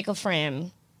is a friend. fickle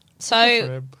friend. So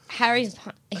friend. Harry's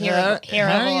hearing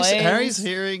voice. Harry's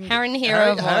hearing. Harry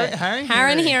hearing voice. Harry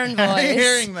Harry hearing. hearing voice. Harry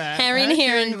hearing that. Harry Harry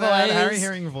hearing that. voice. Harry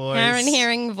hearing voice. Harry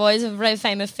hearing voice of Ray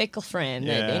Fame, a fickle friend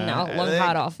in Yeah. our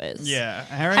Longhart office. Yeah.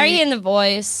 Harry hearing the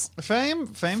voice. Fame,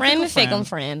 Frame a fickle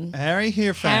friend. Harry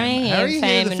hear fame. Harry hear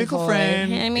fame the and fickle voice.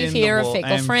 friend. Harry in hear the a wall.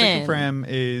 fickle And friend. Fickle friend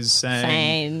is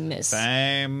saying Famous.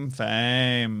 fame.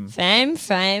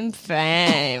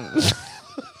 Fame.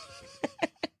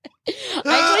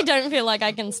 I actually don't feel like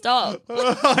I can stop.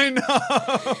 I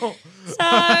know.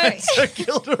 So, So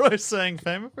Gilderoy saying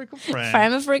fame a fickle friend.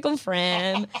 Fame a freckle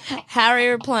friend. Harry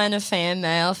replying to fan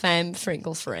mail. Fame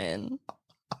freckle friend.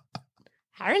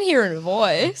 Harry hearing a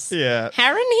voice. Yeah.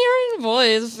 Harry hearing a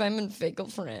voice. Fame and fickle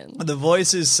friend. The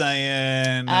voice is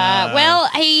saying. Well,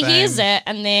 he fame. hears it,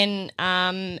 and then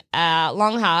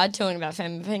Longhard, talking about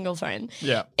Fame and fickle friend,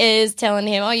 Yeah. is telling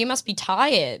him, "Oh, you must be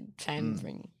tired,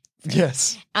 Fame."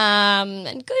 Yes.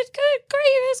 And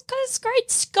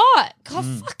great Scott. God,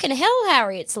 fucking hell,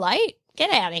 Harry, it's late. Get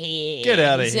out of here. Get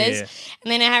outta he says. here.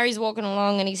 And then Harry's walking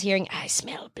along and he's hearing, I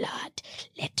smell blood.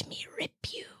 Let me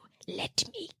rip you. Let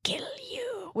me kill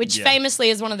you. Which Yeah.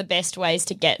 famously is one of the best ways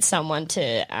to get someone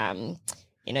to,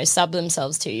 sub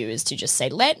themselves to you is to just say,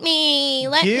 let me.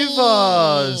 Give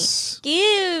us.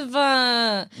 Give.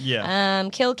 Yeah.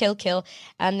 Kill.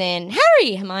 And then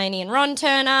Harry, Hermione, and Ron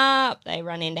turn up. They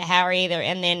run into Harry.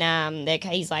 And then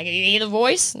he's like, you hear the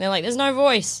voice? And they're like, there's no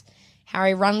voice.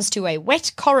 Harry runs to a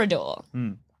wet corridor,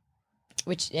 and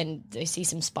they see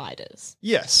some spiders.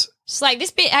 Yes. Just like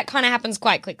this bit kind of happens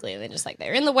quite quickly. They're just like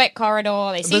they're in the wet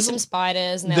corridor. They see some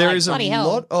spiders, and they're There like, is bloody a hell.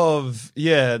 lot of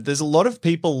there's a lot of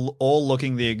people all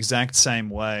looking the exact same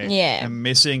way. Yeah. And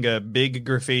missing a big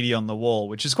graffiti on the wall,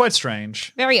 which is quite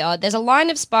strange. Very odd. There's a line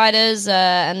of spiders,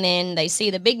 and then they see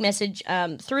the big message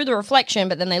through the reflection,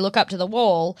 but then they look up to the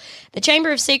wall. The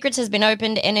Chamber of Secrets has been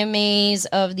opened. Enemies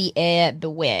of the air,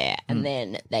 beware. And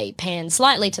then they pan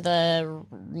slightly to the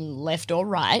left or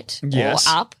right, Yes.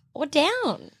 or up or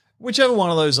down. Whichever one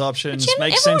of those options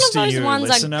makes Every sense one to of those you, ones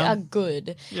listener. are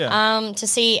good. Yeah. To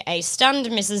see a stunned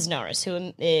Mrs. Norris,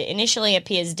 who initially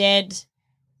appears dead,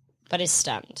 but is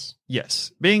stunned.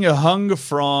 Yes. Being hung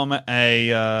from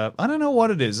a, I don't know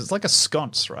what it is. It's like a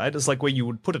sconce, right? It's like where you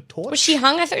would put a torch. Was she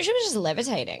hung? I thought she was just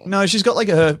levitating. No, she's got like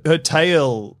her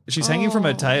tail. She's hanging from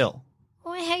her tail.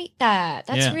 Oh, I hate that.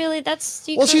 That's Yeah. really, that's...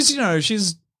 Well,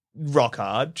 she's rock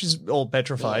hard. She's all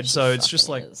petrified. Yeah, she so it's just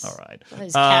fucking like, is. all right.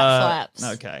 Those cat flaps.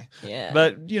 Okay. Yeah.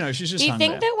 But, she's just Do you hung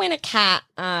think there. that when a cat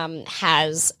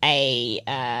has a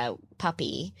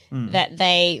puppy, Hmm. that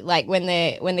they, like, when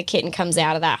the kitten comes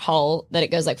out of that hole, that it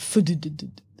goes like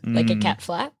a cat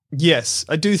flap? Yes,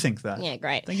 I do think that. Yeah,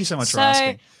 great. Thank you so much So, for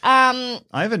asking. I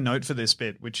I have a note for this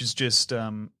bit, which is just... be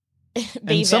and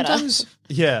better. sometimes,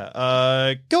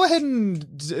 go ahead and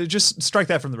just strike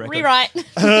that from the record. Rewrite.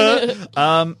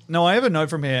 No, I have a note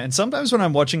from here, and sometimes when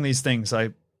I'm watching these things,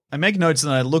 I make notes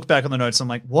and I look back on the notes. And I'm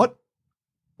like, what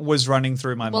was running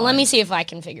through my mind? Well, let me see if I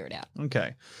can figure it out.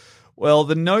 Okay. Well,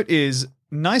 the note is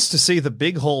nice to see the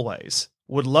big hallways.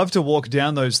 Would love to walk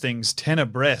down those things 10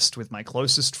 abreast with my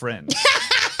closest friends.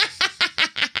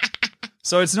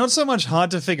 So it's not so much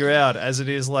hard to figure out as it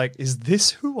is like, is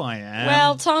this who I am?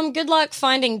 Well, Tom, good luck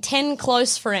finding 10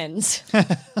 close friends.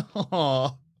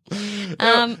 Aw.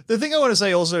 Now, the thing I want to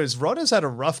say also is Rod has had a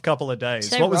rough couple of days.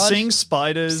 Say What with Rod. seeing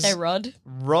spiders, Say Rod.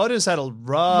 Rod has had a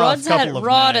rough couple of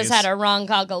Rod days. has had a wrong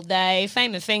cuckle day.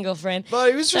 Famous finger friend.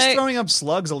 But he was just So- throwing up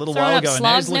slugs a little Throwing while up ago, and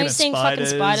now he's slugs, looking now at he's seeing spiders.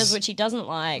 fucking spiders, which he doesn't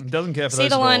like. Doesn't care for See those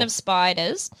the at line all. of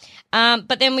spiders.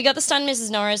 But then we got the stunned Mrs.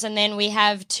 Norris, and then we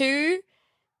have two,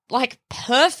 like,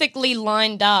 perfectly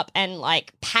lined up and,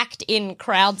 like, packed in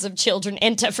crowds of children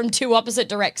enter from two opposite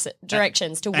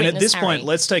directions to And witness at this Harry. point,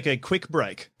 let's take a quick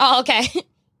break. Oh, okay.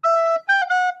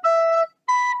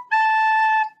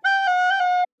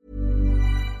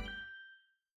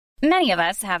 Many of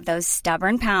us have those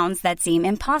stubborn pounds that seem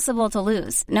impossible to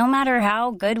lose, no matter how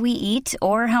good we eat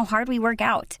or how hard we work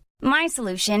out. My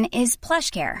solution is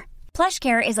PlushCare.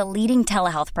 PlushCare is a leading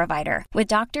telehealth provider with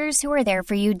doctors who are there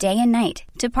for you day and night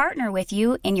to partner with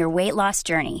you in your weight loss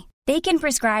journey. They can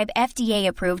prescribe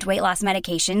FDA-approved weight loss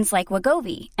medications like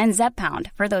Wegovy and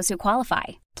Zepbound for those who qualify.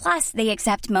 Plus, they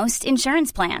accept most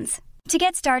insurance plans. To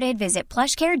get started, visit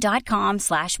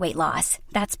plushcare.com/weightloss.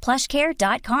 That's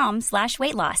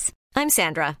plushcare.com/weightloss. I'm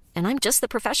Sandra, and I'm just the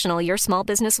professional your small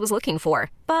business was looking for.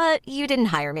 But you didn't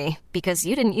hire me because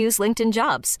you didn't use LinkedIn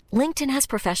Jobs. LinkedIn has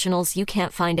professionals you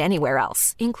can't find anywhere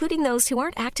else, including those who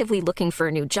aren't actively looking for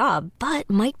a new job, but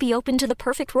might be open to the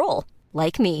perfect role,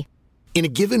 like me. In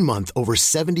a given month, over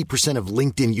 70% of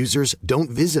LinkedIn users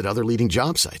don't visit other leading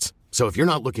job sites. So if you're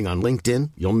not looking on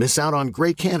LinkedIn, you'll miss out on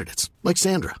great candidates like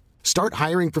Sandra. Start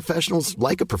hiring professionals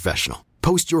like a professional.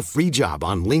 Post your free job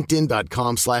on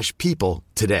linkedin.com/people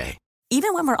today.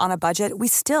 Even when we're on a budget, we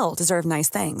still deserve nice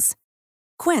things.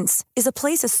 Quince is a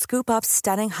place to scoop up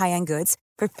stunning high-end goods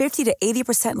for 50 to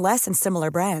 80% less than similar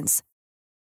brands.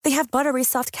 They have buttery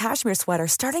soft cashmere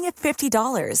sweaters starting at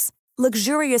 $50,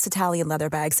 luxurious Italian leather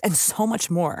bags, and so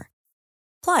much more.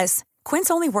 Plus,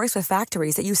 Quince only works with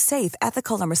factories that use safe,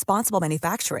 ethical, and responsible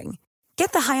manufacturing.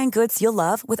 Get the high-end goods you'll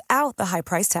love without the high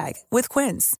price tag with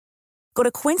Quince. Go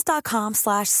to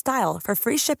quince.com/style for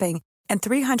free shipping and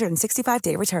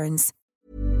 365-day returns.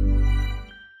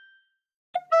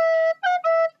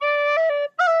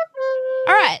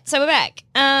 All right, so we're back.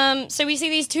 So we see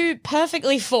these two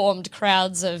perfectly formed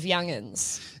crowds of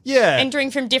young'uns Yeah.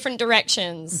 entering from different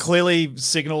directions. Clearly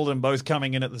signaled and both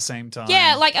coming in at the same time.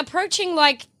 Yeah, like approaching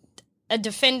like a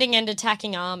defending and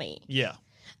attacking army. Yeah.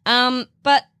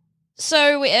 But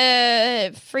so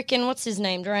freaking what's his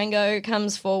name? Durango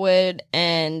comes forward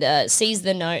and sees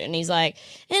the note, and he's like,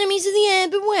 "Enemies of the air,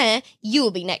 beware! You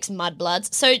will be next,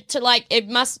 mudbloods." So to like, it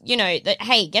must, that.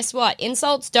 Hey, guess what?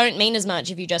 Insults don't mean as much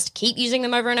if you just keep using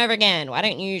them over and over again. Why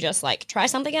don't you just like try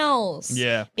something else?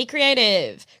 Yeah. Be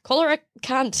creative. Call her a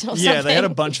cunt or something. Yeah, they had a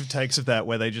bunch of takes of that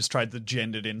where they just tried the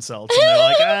gendered insults, and they're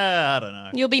like, I don't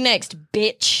know. You'll be next,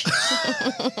 bitch.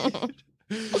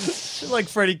 Like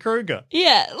Freddy Krueger.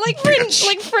 Yeah, like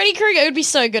Freddy Krueger. It would be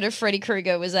so good if Freddy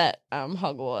Krueger was at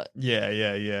Hogwarts.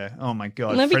 Yeah. Oh my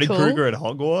god, Wouldn't that be Freddy cool? Krueger at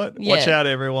Hogwarts. Yeah. Watch out,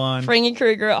 everyone. Freddy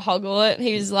Krueger at Hogwarts.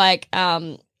 He was like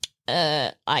Wingardium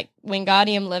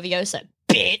Leviosa,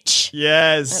 bitch.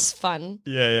 Yes, That's fun.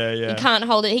 Yeah. He can't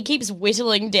hold it. He keeps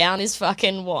whittling down his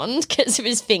fucking wand because of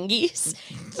his fingies.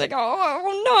 It's like,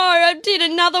 oh no, I did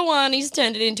another one. He's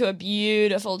turned it into a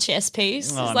beautiful chess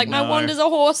piece. Oh, it's like, my no. wand is a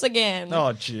horse again.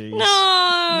 Oh jeez.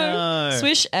 No.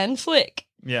 Swish and flick.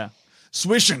 Yeah.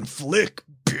 Swish and flick,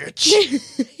 bitch.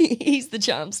 He's the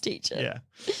charms teacher. Yeah.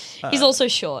 He's also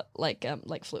short, like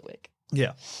Flitwick.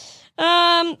 Yeah.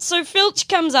 So Filch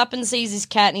comes up and sees his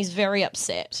cat and he's very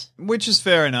upset. Which is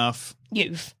fair enough.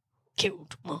 You've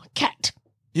killed my cat.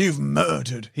 You've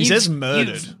murdered. He says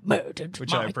murdered. You've murdered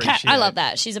which my I appreciate. cat. I love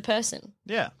that. She's a person.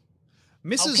 Yeah.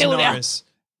 I'll Mrs. kill ya. Norris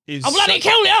is I'll bloody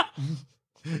kill ya!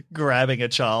 grabbing a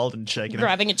child and shaking him.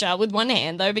 Grabbing a child with one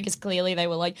hand, though, because clearly they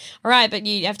were like, all right, but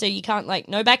you can't, like,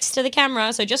 no backs to the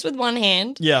camera, so just with one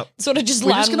hand. Yeah. Sort of just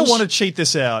We're lunge. just going to want to cheat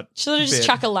this out. Sort of just bit.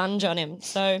 chuck a lunge on him,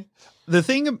 so. The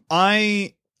thing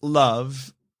I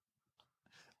love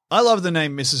the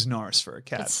name Mrs. Norris for a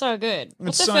cat. It's so good.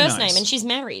 What's It's her so first nice. name? And she's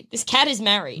married. This cat is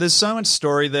married. There's so much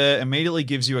story there. Immediately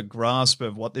gives you a grasp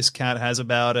of what this cat has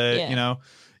about it. Yeah. You know,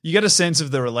 you get a sense of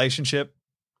the relationship.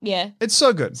 Yeah. It's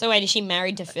so good. So wait, is she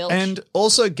married to Filch? And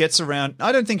also gets around.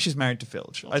 I don't think she's married to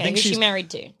Filch. Okay, I think who's she's she married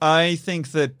to? I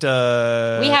think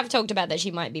that We have talked about that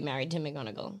she might be married to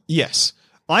McGonagall. Yes,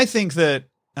 I think that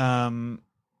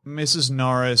Mrs.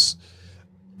 Norris.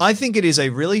 I think it is a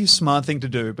really smart thing to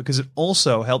do because it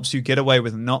also helps you get away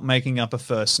with not making up a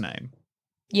first name,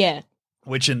 Yeah.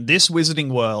 which in this wizarding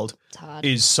world It's hard.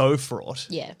 is so fraught.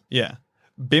 Yeah. Yeah.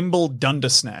 Bimble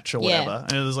Dundersnatch or Yeah. whatever.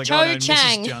 And it was like, Cho oh no,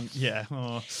 Chang. Mrs. Yeah.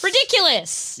 Oh.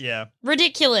 Ridiculous. Yeah.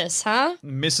 Ridiculous, huh?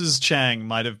 Mrs. Chang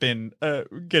might have been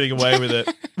getting away with it.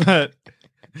 But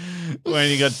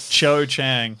when you got Cho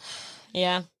Chang.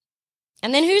 Yeah.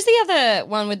 And then who's the other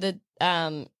one with the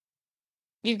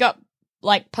you've got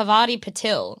like Pavati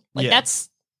Patil. Like Yeah. that's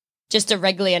just a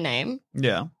regular name.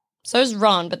 Yeah. So is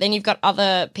Ron, but then you've got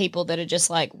other people that are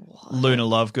just like what? Luna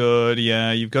Lovegood.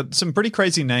 Yeah. You've got some pretty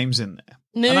crazy names in there.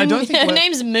 Moon. And I don't think her we're-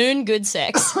 name's Moon Good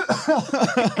Sex. What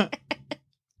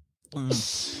do you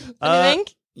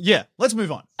think? Yeah. Let's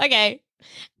move on. Okay.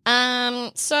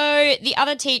 So the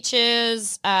other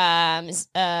teachers, is,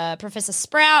 Professor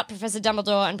Sprout, Professor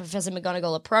Dumbledore, and Professor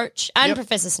McGonagall approach, and Yep.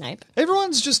 Professor Snape.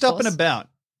 Everyone's just up and course. about.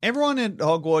 Everyone at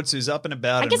Hogwarts is up and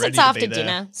about. I guess and it's ready after to be there.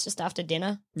 dinner. It's just after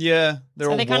dinner. Yeah, they're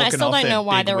So all they kind of, I walking still off don't their know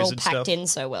why big they're all wizard packed stuff. in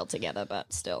so well together,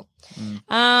 but still.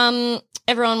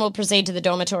 Everyone will proceed to the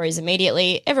dormitories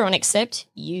immediately. Everyone except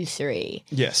you three.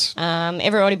 Yes.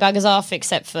 Everybody buggers off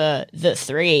except for the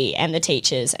three and the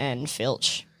teachers and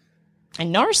Filch.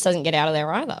 And Norris doesn't get out of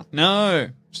there either. No.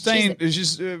 Staying, it's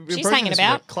just, she's hanging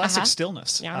about. Classic Uh-huh.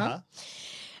 stillness. Yeah,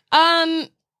 I know.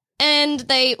 And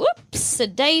they, whoops, a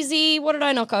daisy. What did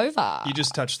I knock over? You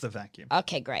just touched the vacuum.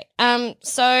 Okay, great.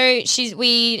 So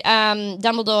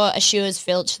Dumbledore assures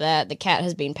Filch that the cat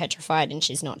has been petrified and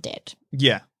she's not dead.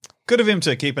 Yeah. Good of him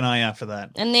to keep an eye out for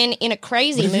that. And then in a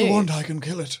crazy move, I can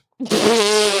kill it.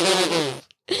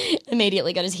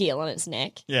 immediately got his heel on its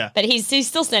neck. Yeah. But he's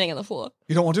still standing on the floor.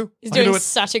 You don't want to? He's I can doing do it.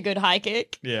 such a good high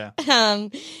kick. Yeah. In an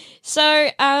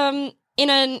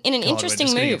God, interesting we're just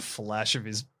getting a move. flash of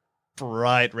his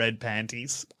bright red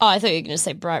panties. Oh, I thought you were going to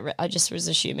say bright red. I just was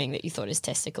assuming that you thought his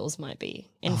testicles might be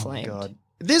inflamed. Oh, God.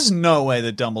 There's no way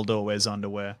that Dumbledore wears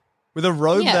underwear. With a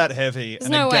robe Yeah. that heavy There's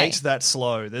and no a way. gate that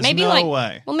slow, there's Maybe no like,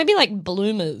 way. Well, maybe like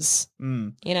bloomers,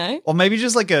 Mm. you know? Or maybe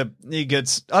just like he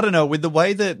gets, I don't know, with the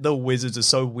way that the wizards are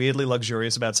so weirdly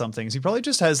luxurious about some things, he probably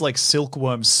just has like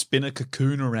silkworms spin a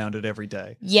cocoon around it every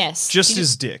day. Yes. Just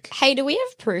his dick. Hey, do we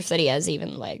have proof that he has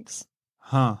even legs?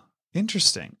 Huh.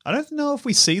 Interesting. I don't know if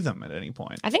we see them at any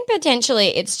point. I think potentially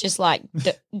it's just like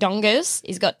dongas.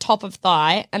 He's got top of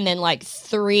thigh and then like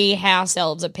 3 house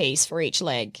elves apiece for each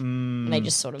leg. And they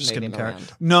just sort of Just move getting him carried.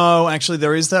 around. No, actually,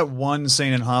 there is that one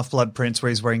scene in Half-Blood Prince where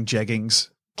he's wearing jeggings.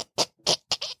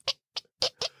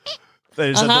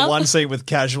 There's the one scene with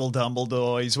casual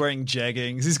Dumbledore. He's wearing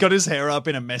jeggings. He's got his hair up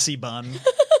in a messy bun.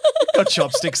 Got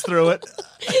chopsticks through it.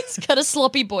 He's got a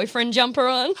sloppy boyfriend jumper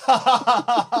on.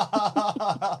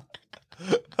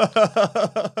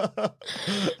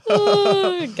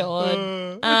 Oh,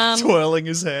 God. Twirling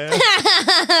his hair.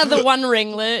 The one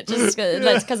ringlet, just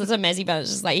that's because it's a messy bun. It's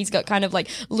just like he's got kind of like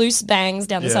loose bangs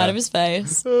down the Yeah. side of his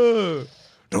face. Oh.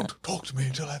 Don't talk to me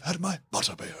until I've had my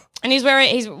butterbeer. And he's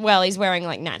wearing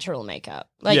like natural makeup.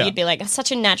 Like Yeah. you'd be like, that's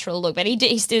such a natural look, but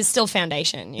he's still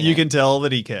foundation. You know? You can tell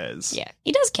that he cares. Yeah,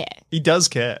 he does care. He does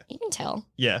care. You can tell.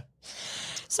 Yeah.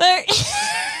 So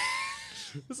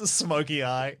It's a smoky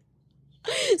eye.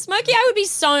 Smokey Eye would be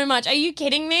so much. Are you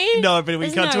kidding me? No, but we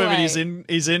There's cut no to him way. and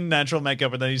he's in natural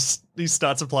makeup and then he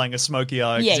starts applying a smoky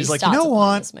eye. 'cause Yeah, he's he like, you starts know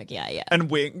applying what? the Smokey Eye, yeah.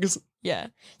 And wings. Yeah.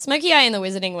 Smokey Eye in the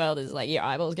Wizarding world is like your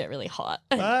eyeballs get really hot.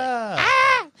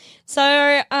 Ah.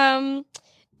 So,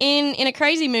 in a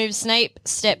crazy move, Snape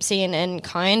steps in and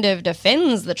kind of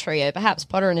defends the trio. Perhaps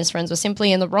Potter and his friends were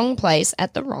simply in the wrong place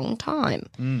at the wrong time.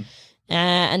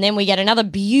 And then we get another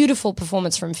beautiful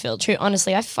performance from Filch, who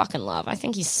honestly I fucking love. I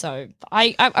think he's so...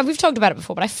 we've talked about it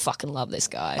before, but I fucking love this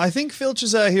guy. I think Filch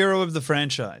is our hero of the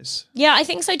franchise. Yeah, I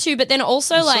think so too. But then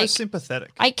also He's so like...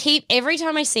 sympathetic. every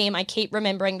time I see him, I keep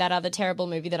remembering that other terrible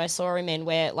movie that I saw him in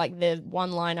where like the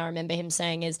one line I remember him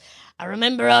saying is, I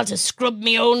remember how to scrub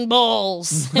me own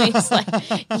balls. And he's like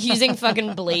using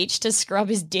fucking bleach to scrub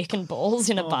his dick and balls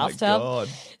in a bathtub. My God.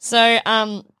 So,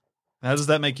 How does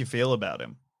that make you feel about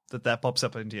him? That pops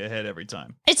up into your head every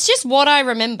time. it's just what I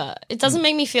remember. It doesn't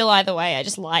make me feel either way. I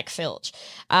just like Filch.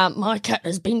 My cat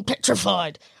has been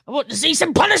petrified. I want to see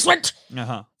some punishment.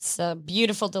 Uh-huh. It's a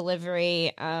beautiful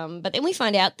delivery. But then we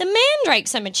find out the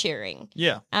mandrakes are maturing.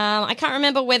 Yeah. I can't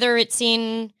remember whether it's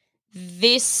in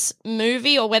this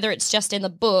movie or whether it's just in the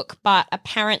book, but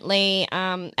apparently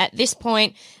at this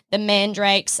point, the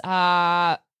mandrakes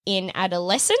are in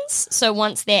adolescence. So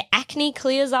once their acne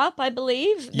clears up, I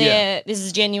believe, this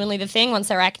is genuinely the thing. Once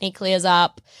their acne clears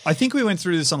up. I think we went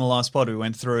through this on the last pod. We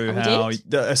went through how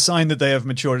a sign that they have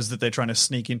matured is that they're trying to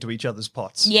sneak into each other's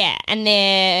pots. Yeah, and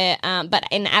they're but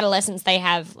in adolescence they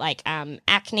have like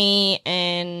acne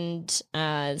and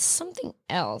something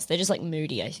else. They're just like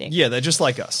moody, I think. Yeah, they're just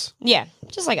like us. Yeah,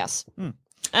 just like us.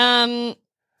 And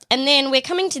then we're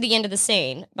coming to the end of the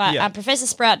scene, but Professor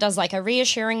Sprout does like a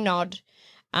reassuring nod.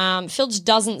 Filch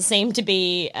doesn't seem to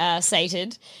be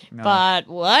sated, but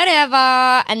whatever.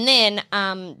 And then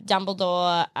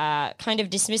Dumbledore kind of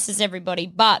dismisses everybody,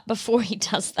 but before he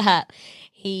does that,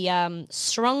 he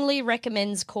strongly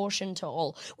recommends caution to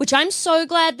all, which I'm so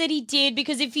glad that he did,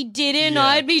 because if he didn't,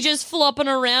 I'd be just flopping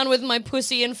around with my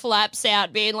pussy and flaps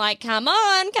out being like, come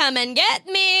on, come and get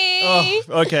me. Oh,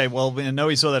 okay. Well, we know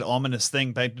we saw that ominous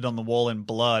thing painted on the wall in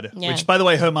blood, Yeah. which, by the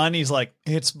way, Hermione's like,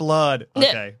 it's blood.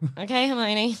 Okay. Okay,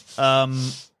 Hermione. How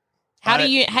do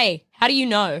you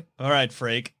know? All right,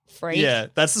 freak. Freak? Yeah,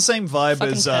 that's the same vibe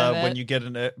Fucking as pervert. when you get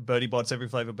a Bertie Bott's every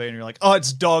flavor beer and you're like, oh,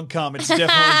 it's dog cum. It's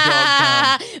definitely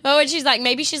dog cum. Oh, and she's like,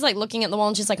 maybe she's like looking at the wall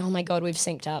and she's like, oh my God, we've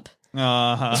synced up.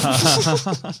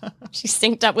 She's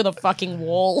synced up with a fucking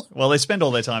wall. Well, they spend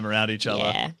all their time around each other.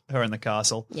 Yeah. Her in the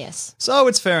castle. Yes. So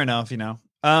it's fair enough, you know.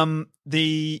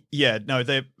 Dumbledore's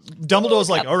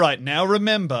like, all right, now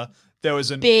remember, there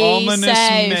was an Be ominous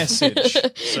safe. message.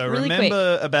 So Really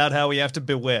remember about how we have to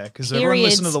beware, because everyone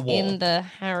listen to the wall. in the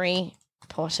Harry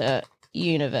Potter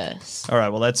universe. All right,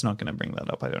 well, that's not going to bring that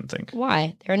up, I don't think.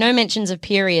 Why? There are no mentions of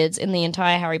periods in the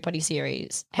entire Harry Potter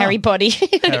series. Harry Potter.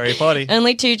 Harry Potter.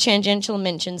 Only 2 tangential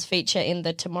mentions feature in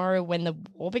the Tomorrow When the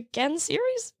War Began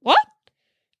series. What?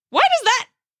 Why does that?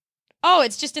 Oh,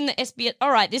 it's just in the SBS.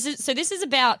 All right, this is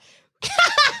about...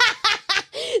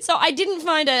 So I didn't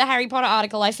find a Harry Potter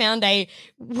article. I found a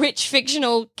which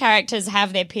fictional characters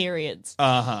have their periods.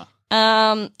 Uh-huh.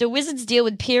 The wizards deal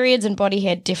with periods and body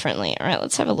hair differently. All right,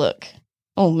 let's have a look.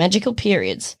 Oh, magical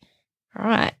periods. All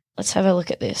right, let's have a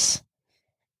look at this.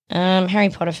 Harry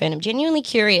Potter fan. I'm genuinely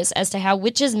curious as to how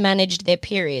witches managed their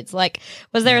periods. Like,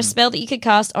 was there a spell that you could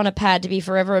cast on a pad to be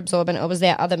forever absorbent, or was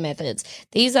there other methods?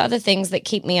 These are the things that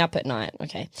keep me up at night.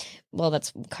 Okay. Well,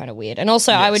 that's kind of weird. And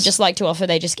also, I would just like to offer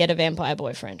they just get a vampire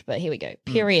boyfriend. But here we go.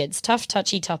 Periods. Tough,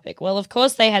 touchy topic. Well, of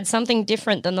course, they had something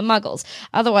different than the muggles.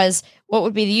 Otherwise, what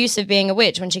would be the use of being a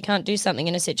witch when she can't do something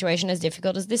in a situation as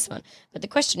difficult as this one? But the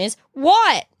question is,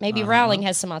 what? Maybe Rowling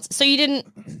has some answers. So you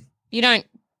don't,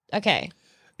 okay.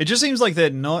 It just seems like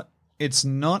it's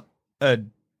not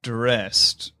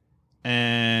addressed,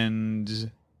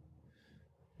 and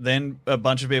then a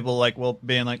bunch of people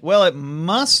being like, well, it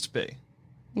must be.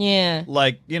 Yeah.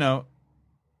 Like, you know.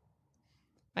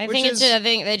 I think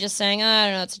they're just saying, I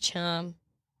don't know, it's a charm.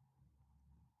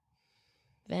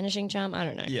 Vanishing charm? I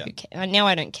don't know. Yeah. Now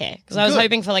I don't care, because I was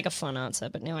hoping for like a fun answer,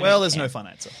 but now I don't Well, there's care. no fun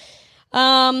answer.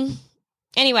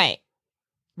 Anyway.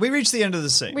 We reached the end of the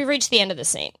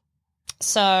scene.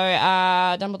 So,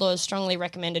 Dumbledore strongly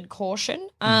recommended caution.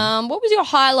 What was your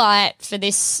highlight for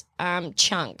this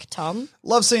chunk, Tom?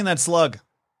 Love seeing that slug.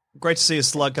 Great to see a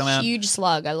slug come out. Huge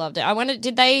slug. I loved it. I wondered,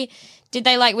 did they Did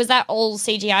they was that all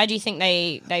CGI? Do you think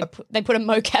they put a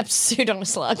mocap suit on a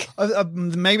slug?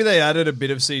 Maybe they added a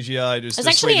bit of CGI just It's to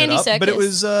actually sweeten it Andy up. But it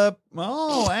Serkis.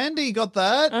 was, Andy got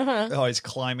that. Uh-huh. Oh, he's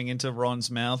climbing into Ron's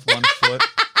mouth 1 foot.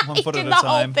 1 foot He at did a the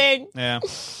whole time. thing. Yeah.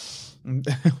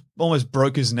 Almost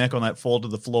broke his neck on that fall to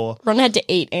the floor. Ron had to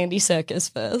eat Andy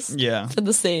Serkis first. Yeah. For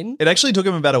the scene. It actually took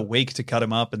him about a week to cut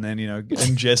him up and then,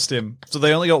 ingest him. So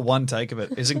they only got one take of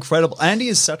it. It's incredible. Andy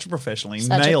is such a professional. He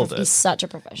nailed it. He's such a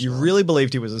professional. You really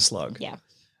believed he was a slug. Yeah.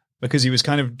 Because he was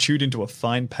kind of chewed into a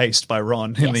fine paste by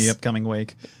Ron in the upcoming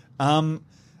week. I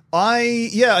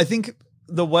think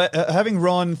the way having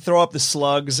Ron throw up the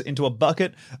slugs into a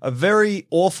bucket, a very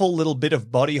awful little bit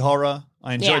of body horror.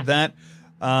 I enjoyed that.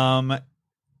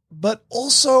 But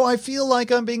also, I feel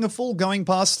like I'm being a fool going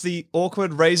past the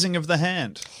awkward raising of the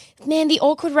hand. Man, the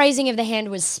awkward raising of the hand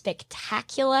was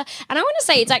spectacular. And I want to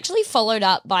say it's actually followed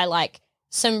up by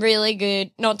some really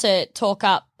good, not to talk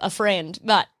up a friend,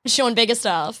 but Sean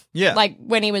Biggerstaff. Yeah.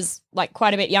 When he was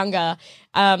quite a bit younger.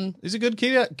 He's a good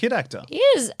kid actor. He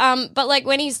is. But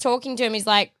when he's talking to him, he's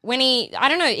I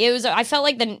don't know, I felt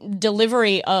like the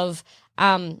delivery of,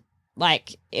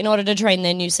 in order to train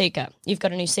their new seeker, you've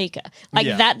got a new seeker.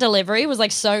 That delivery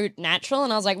was so natural,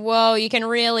 and I was like, whoa, you can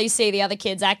really see the other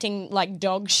kids acting like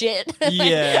dog shit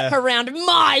around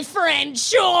my friend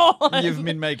Sean. You've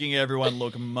been making everyone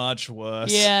look much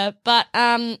worse. Yeah, but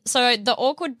so the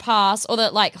awkward pass, or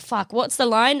the what's the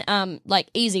line?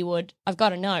 Easy Wood, I've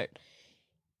got a note.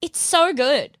 It's so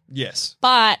good. Yes.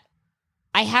 But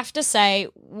I have to say,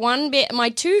 one bit, my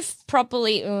two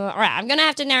properly, all right, I'm going to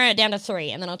have to narrow it down to 3,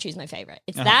 and then I'll choose my favorite.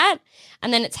 It's that,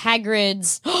 and then it's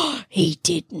Hagrid's, he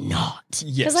did not.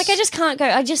 Yes. Because, I just can't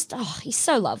go, he's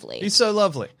so lovely. He's so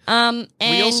lovely. And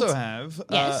we also have,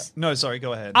 yes. No, sorry,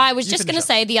 go ahead. I was You just going to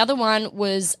finish say the other one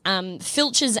was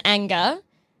Filch's anger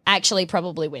actually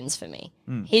probably wins for me.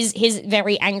 His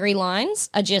very angry lines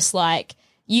are just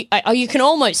you can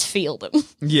almost feel them.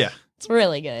 Yeah. It's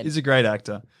really good. He's a great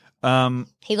actor.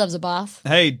 He loves a bath.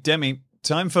 Hey, Demi,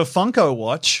 time for Funko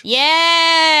Watch.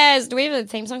 Yes! Do we have a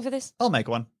theme song for this? I'll make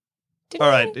one. Didn't All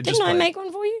right, I, it just didn't I played. make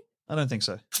one for you? I don't think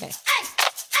so. Okay.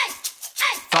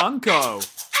 Funko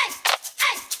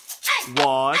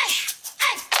Watch.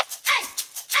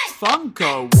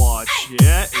 Funko Watch.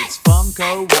 Yeah, it's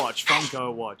Funko Watch.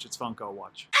 Funko Watch. It's Funko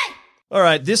Watch. All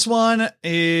right, this one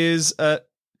is a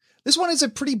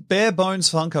pretty bare bones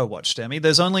Funko Watch, Demi.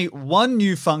 There's only one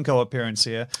new Funko appearance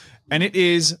here, and it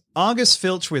is Argus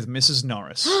Filch with Mrs.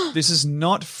 Norris. This is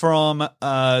not from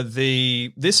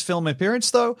this film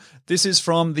appearance, though. This is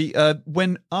from the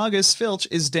when Argus Filch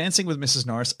is dancing with Mrs.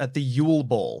 Norris at the Yule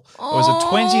Ball. It was a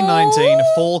 2019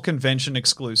 fall convention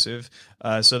exclusive,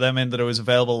 so that meant that it was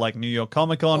available New York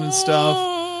Comic Con and stuff.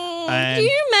 And Can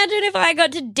you imagine if I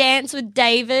got to dance with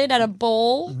David at a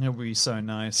ball? it would be so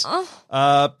nice.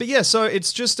 But yeah, so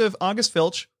it's just of Argus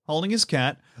Filch holding his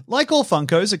cat. Like all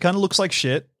Funkos, it kind of looks like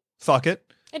shit. Fuck it.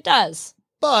 It does.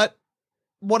 But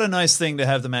what a nice thing to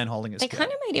have the man holding his They cat.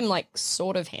 kind of made him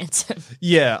sort of handsome.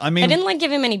 Yeah, I mean, They didn't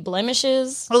give him any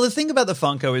blemishes. well, the thing about the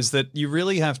Funko is that you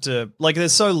really have to,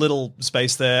 there's so little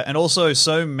space there, and also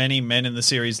so many men in the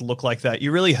series look like that.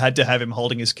 You really had to have him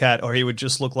holding his cat, or he would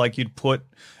just look like you'd put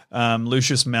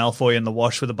Lucius Malfoy in the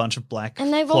wash with a bunch of black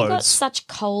And they've clothes. all got such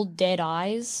cold, dead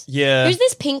eyes. Yeah. Who's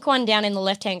this pink one down in the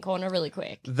left-hand corner really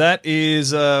quick? That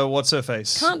is, what's her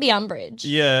face? Can't be Umbridge.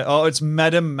 Yeah, oh, it's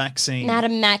Madame Maxime.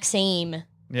 Madame Maxime.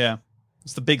 Yeah,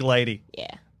 it's the big lady.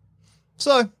 Yeah.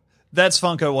 So, that's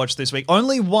Funko Watch this week.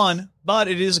 Only one, but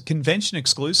it is a convention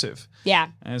exclusive. Yeah.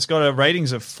 And it's got a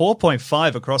ratings of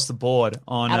 4.5 across the board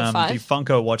on Out of 5? the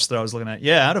Funko Watch that I was looking at.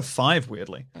 Yeah, out of 5,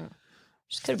 weirdly.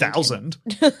 Just could've been 1,000.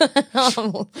 10.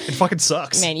 It fucking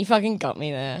sucks. Man, you fucking got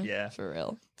me there. Yeah. For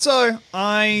real. So,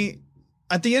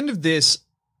 at the end of this,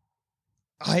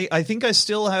 I think I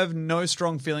still have no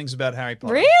strong feelings about Harry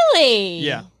Potter. Really?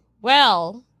 Yeah.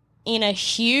 Well, in a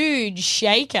huge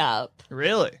shakeup.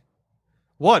 Really?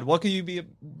 What? What could you be about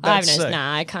I have to say?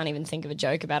 I can't even think of a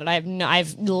joke about it. I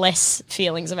have less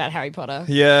feelings about Harry Potter.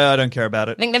 Yeah, I don't care about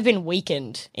I it. think they've been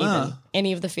weakened, even. Ah.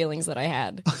 Any of the feelings that I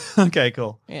had. Okay,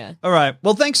 cool. Yeah. All right.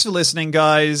 Well, thanks for listening,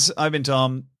 guys. I've been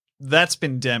Tom. That's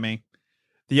been Demi.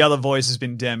 The other voice has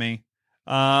been Demi.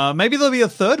 Maybe there'll be a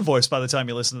third voice by the time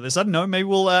you listen to this. I don't know. Maybe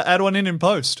we'll add one in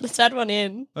post. Let's add one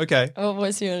in. Okay. What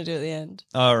voice do you want to do at the end?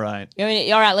 All right. All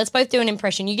right, let's both do an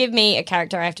impression. You give me a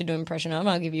character I have to do an impression of,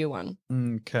 I'll give you one.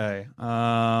 Okay.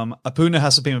 Apuna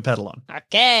Hasapima Pedalon.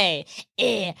 Okay.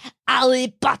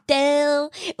 Harry Potter,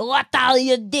 what are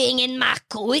you doing in my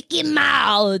quickie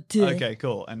mouth? Okay,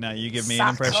 cool. And now you give me an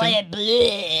impression. Sacre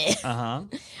bleu. Uh-huh.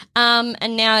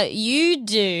 And now you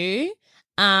do,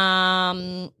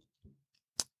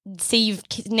 See,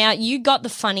 now you got the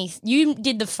funny. You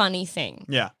did the funny thing.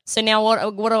 Yeah. So now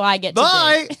what do I get to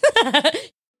Bye. do?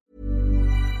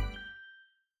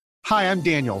 Hi, I'm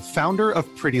Daniel, founder of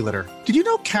Pretty Litter. Did you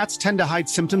know cats tend to hide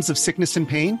symptoms of sickness and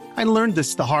pain? I learned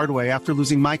this the hard way after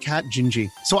losing my cat, Gingy.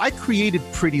 So I created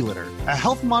Pretty Litter, a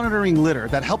health monitoring litter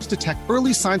that helps detect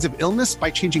early signs of illness by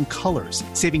changing colors,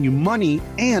 saving you money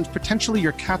and potentially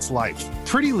your cat's life.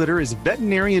 Pretty Litter is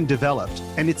veterinarian developed,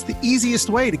 and it's the easiest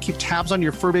way to keep tabs on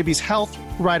your fur baby's health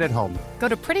right at home. Go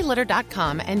to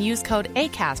prettylitter.com and use code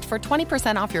ACAST for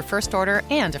 20% off your first order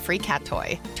and a free cat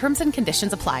toy. Terms and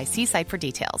conditions apply. See site for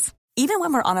details. Even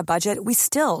when we're on a budget, we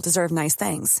still deserve nice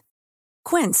things.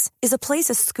 Quince is a place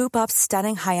to scoop up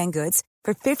stunning high-end goods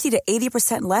for 50 to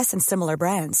 80% less than similar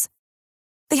brands.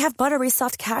 They have buttery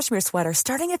soft cashmere sweaters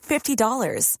starting at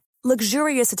 $50,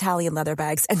 luxurious Italian leather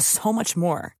bags, and so much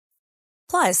more.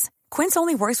 Plus, Quince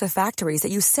only works with factories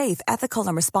that use safe, ethical,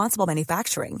 and responsible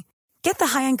manufacturing. Get the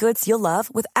high-end goods you'll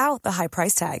love without the high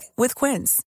price tag with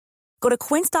Quince. Go to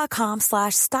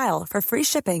quince.com/style for free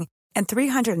shipping and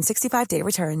 365-day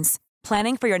returns.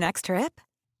 Planning for your next trip?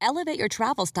 Elevate your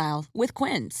travel style with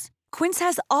Quince. Quince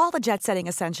has all the jet-setting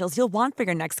essentials you'll want for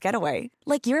your next getaway,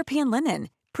 like European linen,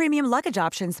 premium luggage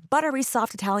options, buttery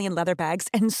soft Italian leather bags,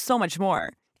 and so much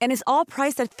more. And is all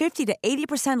priced at 50 to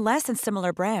 80% less than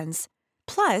similar brands.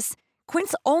 Plus,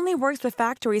 Quince only works with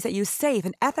factories that use safe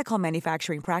and ethical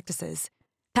manufacturing practices.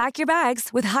 Pack your bags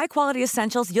with high-quality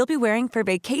essentials you'll be wearing for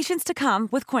vacations to come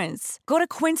with Quince. Go to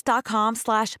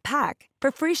quince.com/pack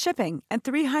for free shipping and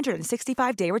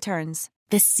 365-day returns.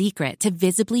 The secret to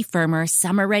visibly firmer,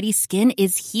 summer-ready skin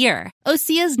is here.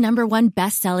 Osea's #1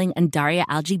 best-selling Undaria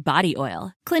Algae Body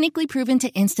Oil. Clinically proven to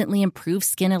instantly improve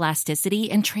skin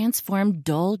elasticity and transform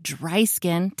dull, dry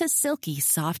skin to silky,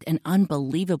 soft, and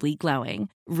unbelievably glowing.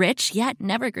 Rich yet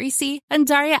never greasy,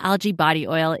 Undaria Algae Body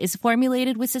Oil is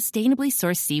formulated with sustainably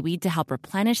sourced seaweed to help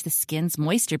replenish the skin's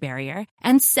moisture barrier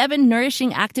and 7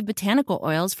 nourishing active botanical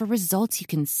oils for results you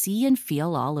can see and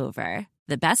feel all over.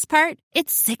 The best part?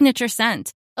 Its signature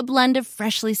scent. A blend of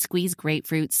freshly squeezed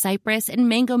grapefruit, cypress, and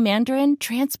mango mandarin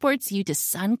transports you to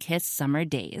sun-kissed summer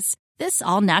days. This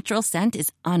all-natural scent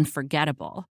is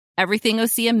unforgettable. Everything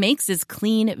Osea makes is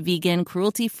clean, vegan,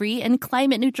 cruelty-free, and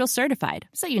climate-neutral certified,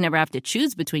 so you never have to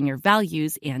choose between your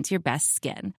values and your best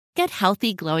skin. Get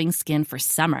healthy, glowing skin for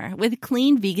summer with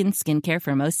clean, vegan skincare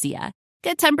from Osea.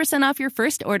 Get 10% off your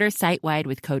first order site-wide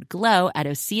with code GLOW at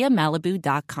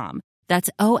OseaMalibu.com. That's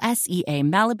OSEA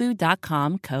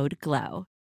Malibu.com, code GLOW.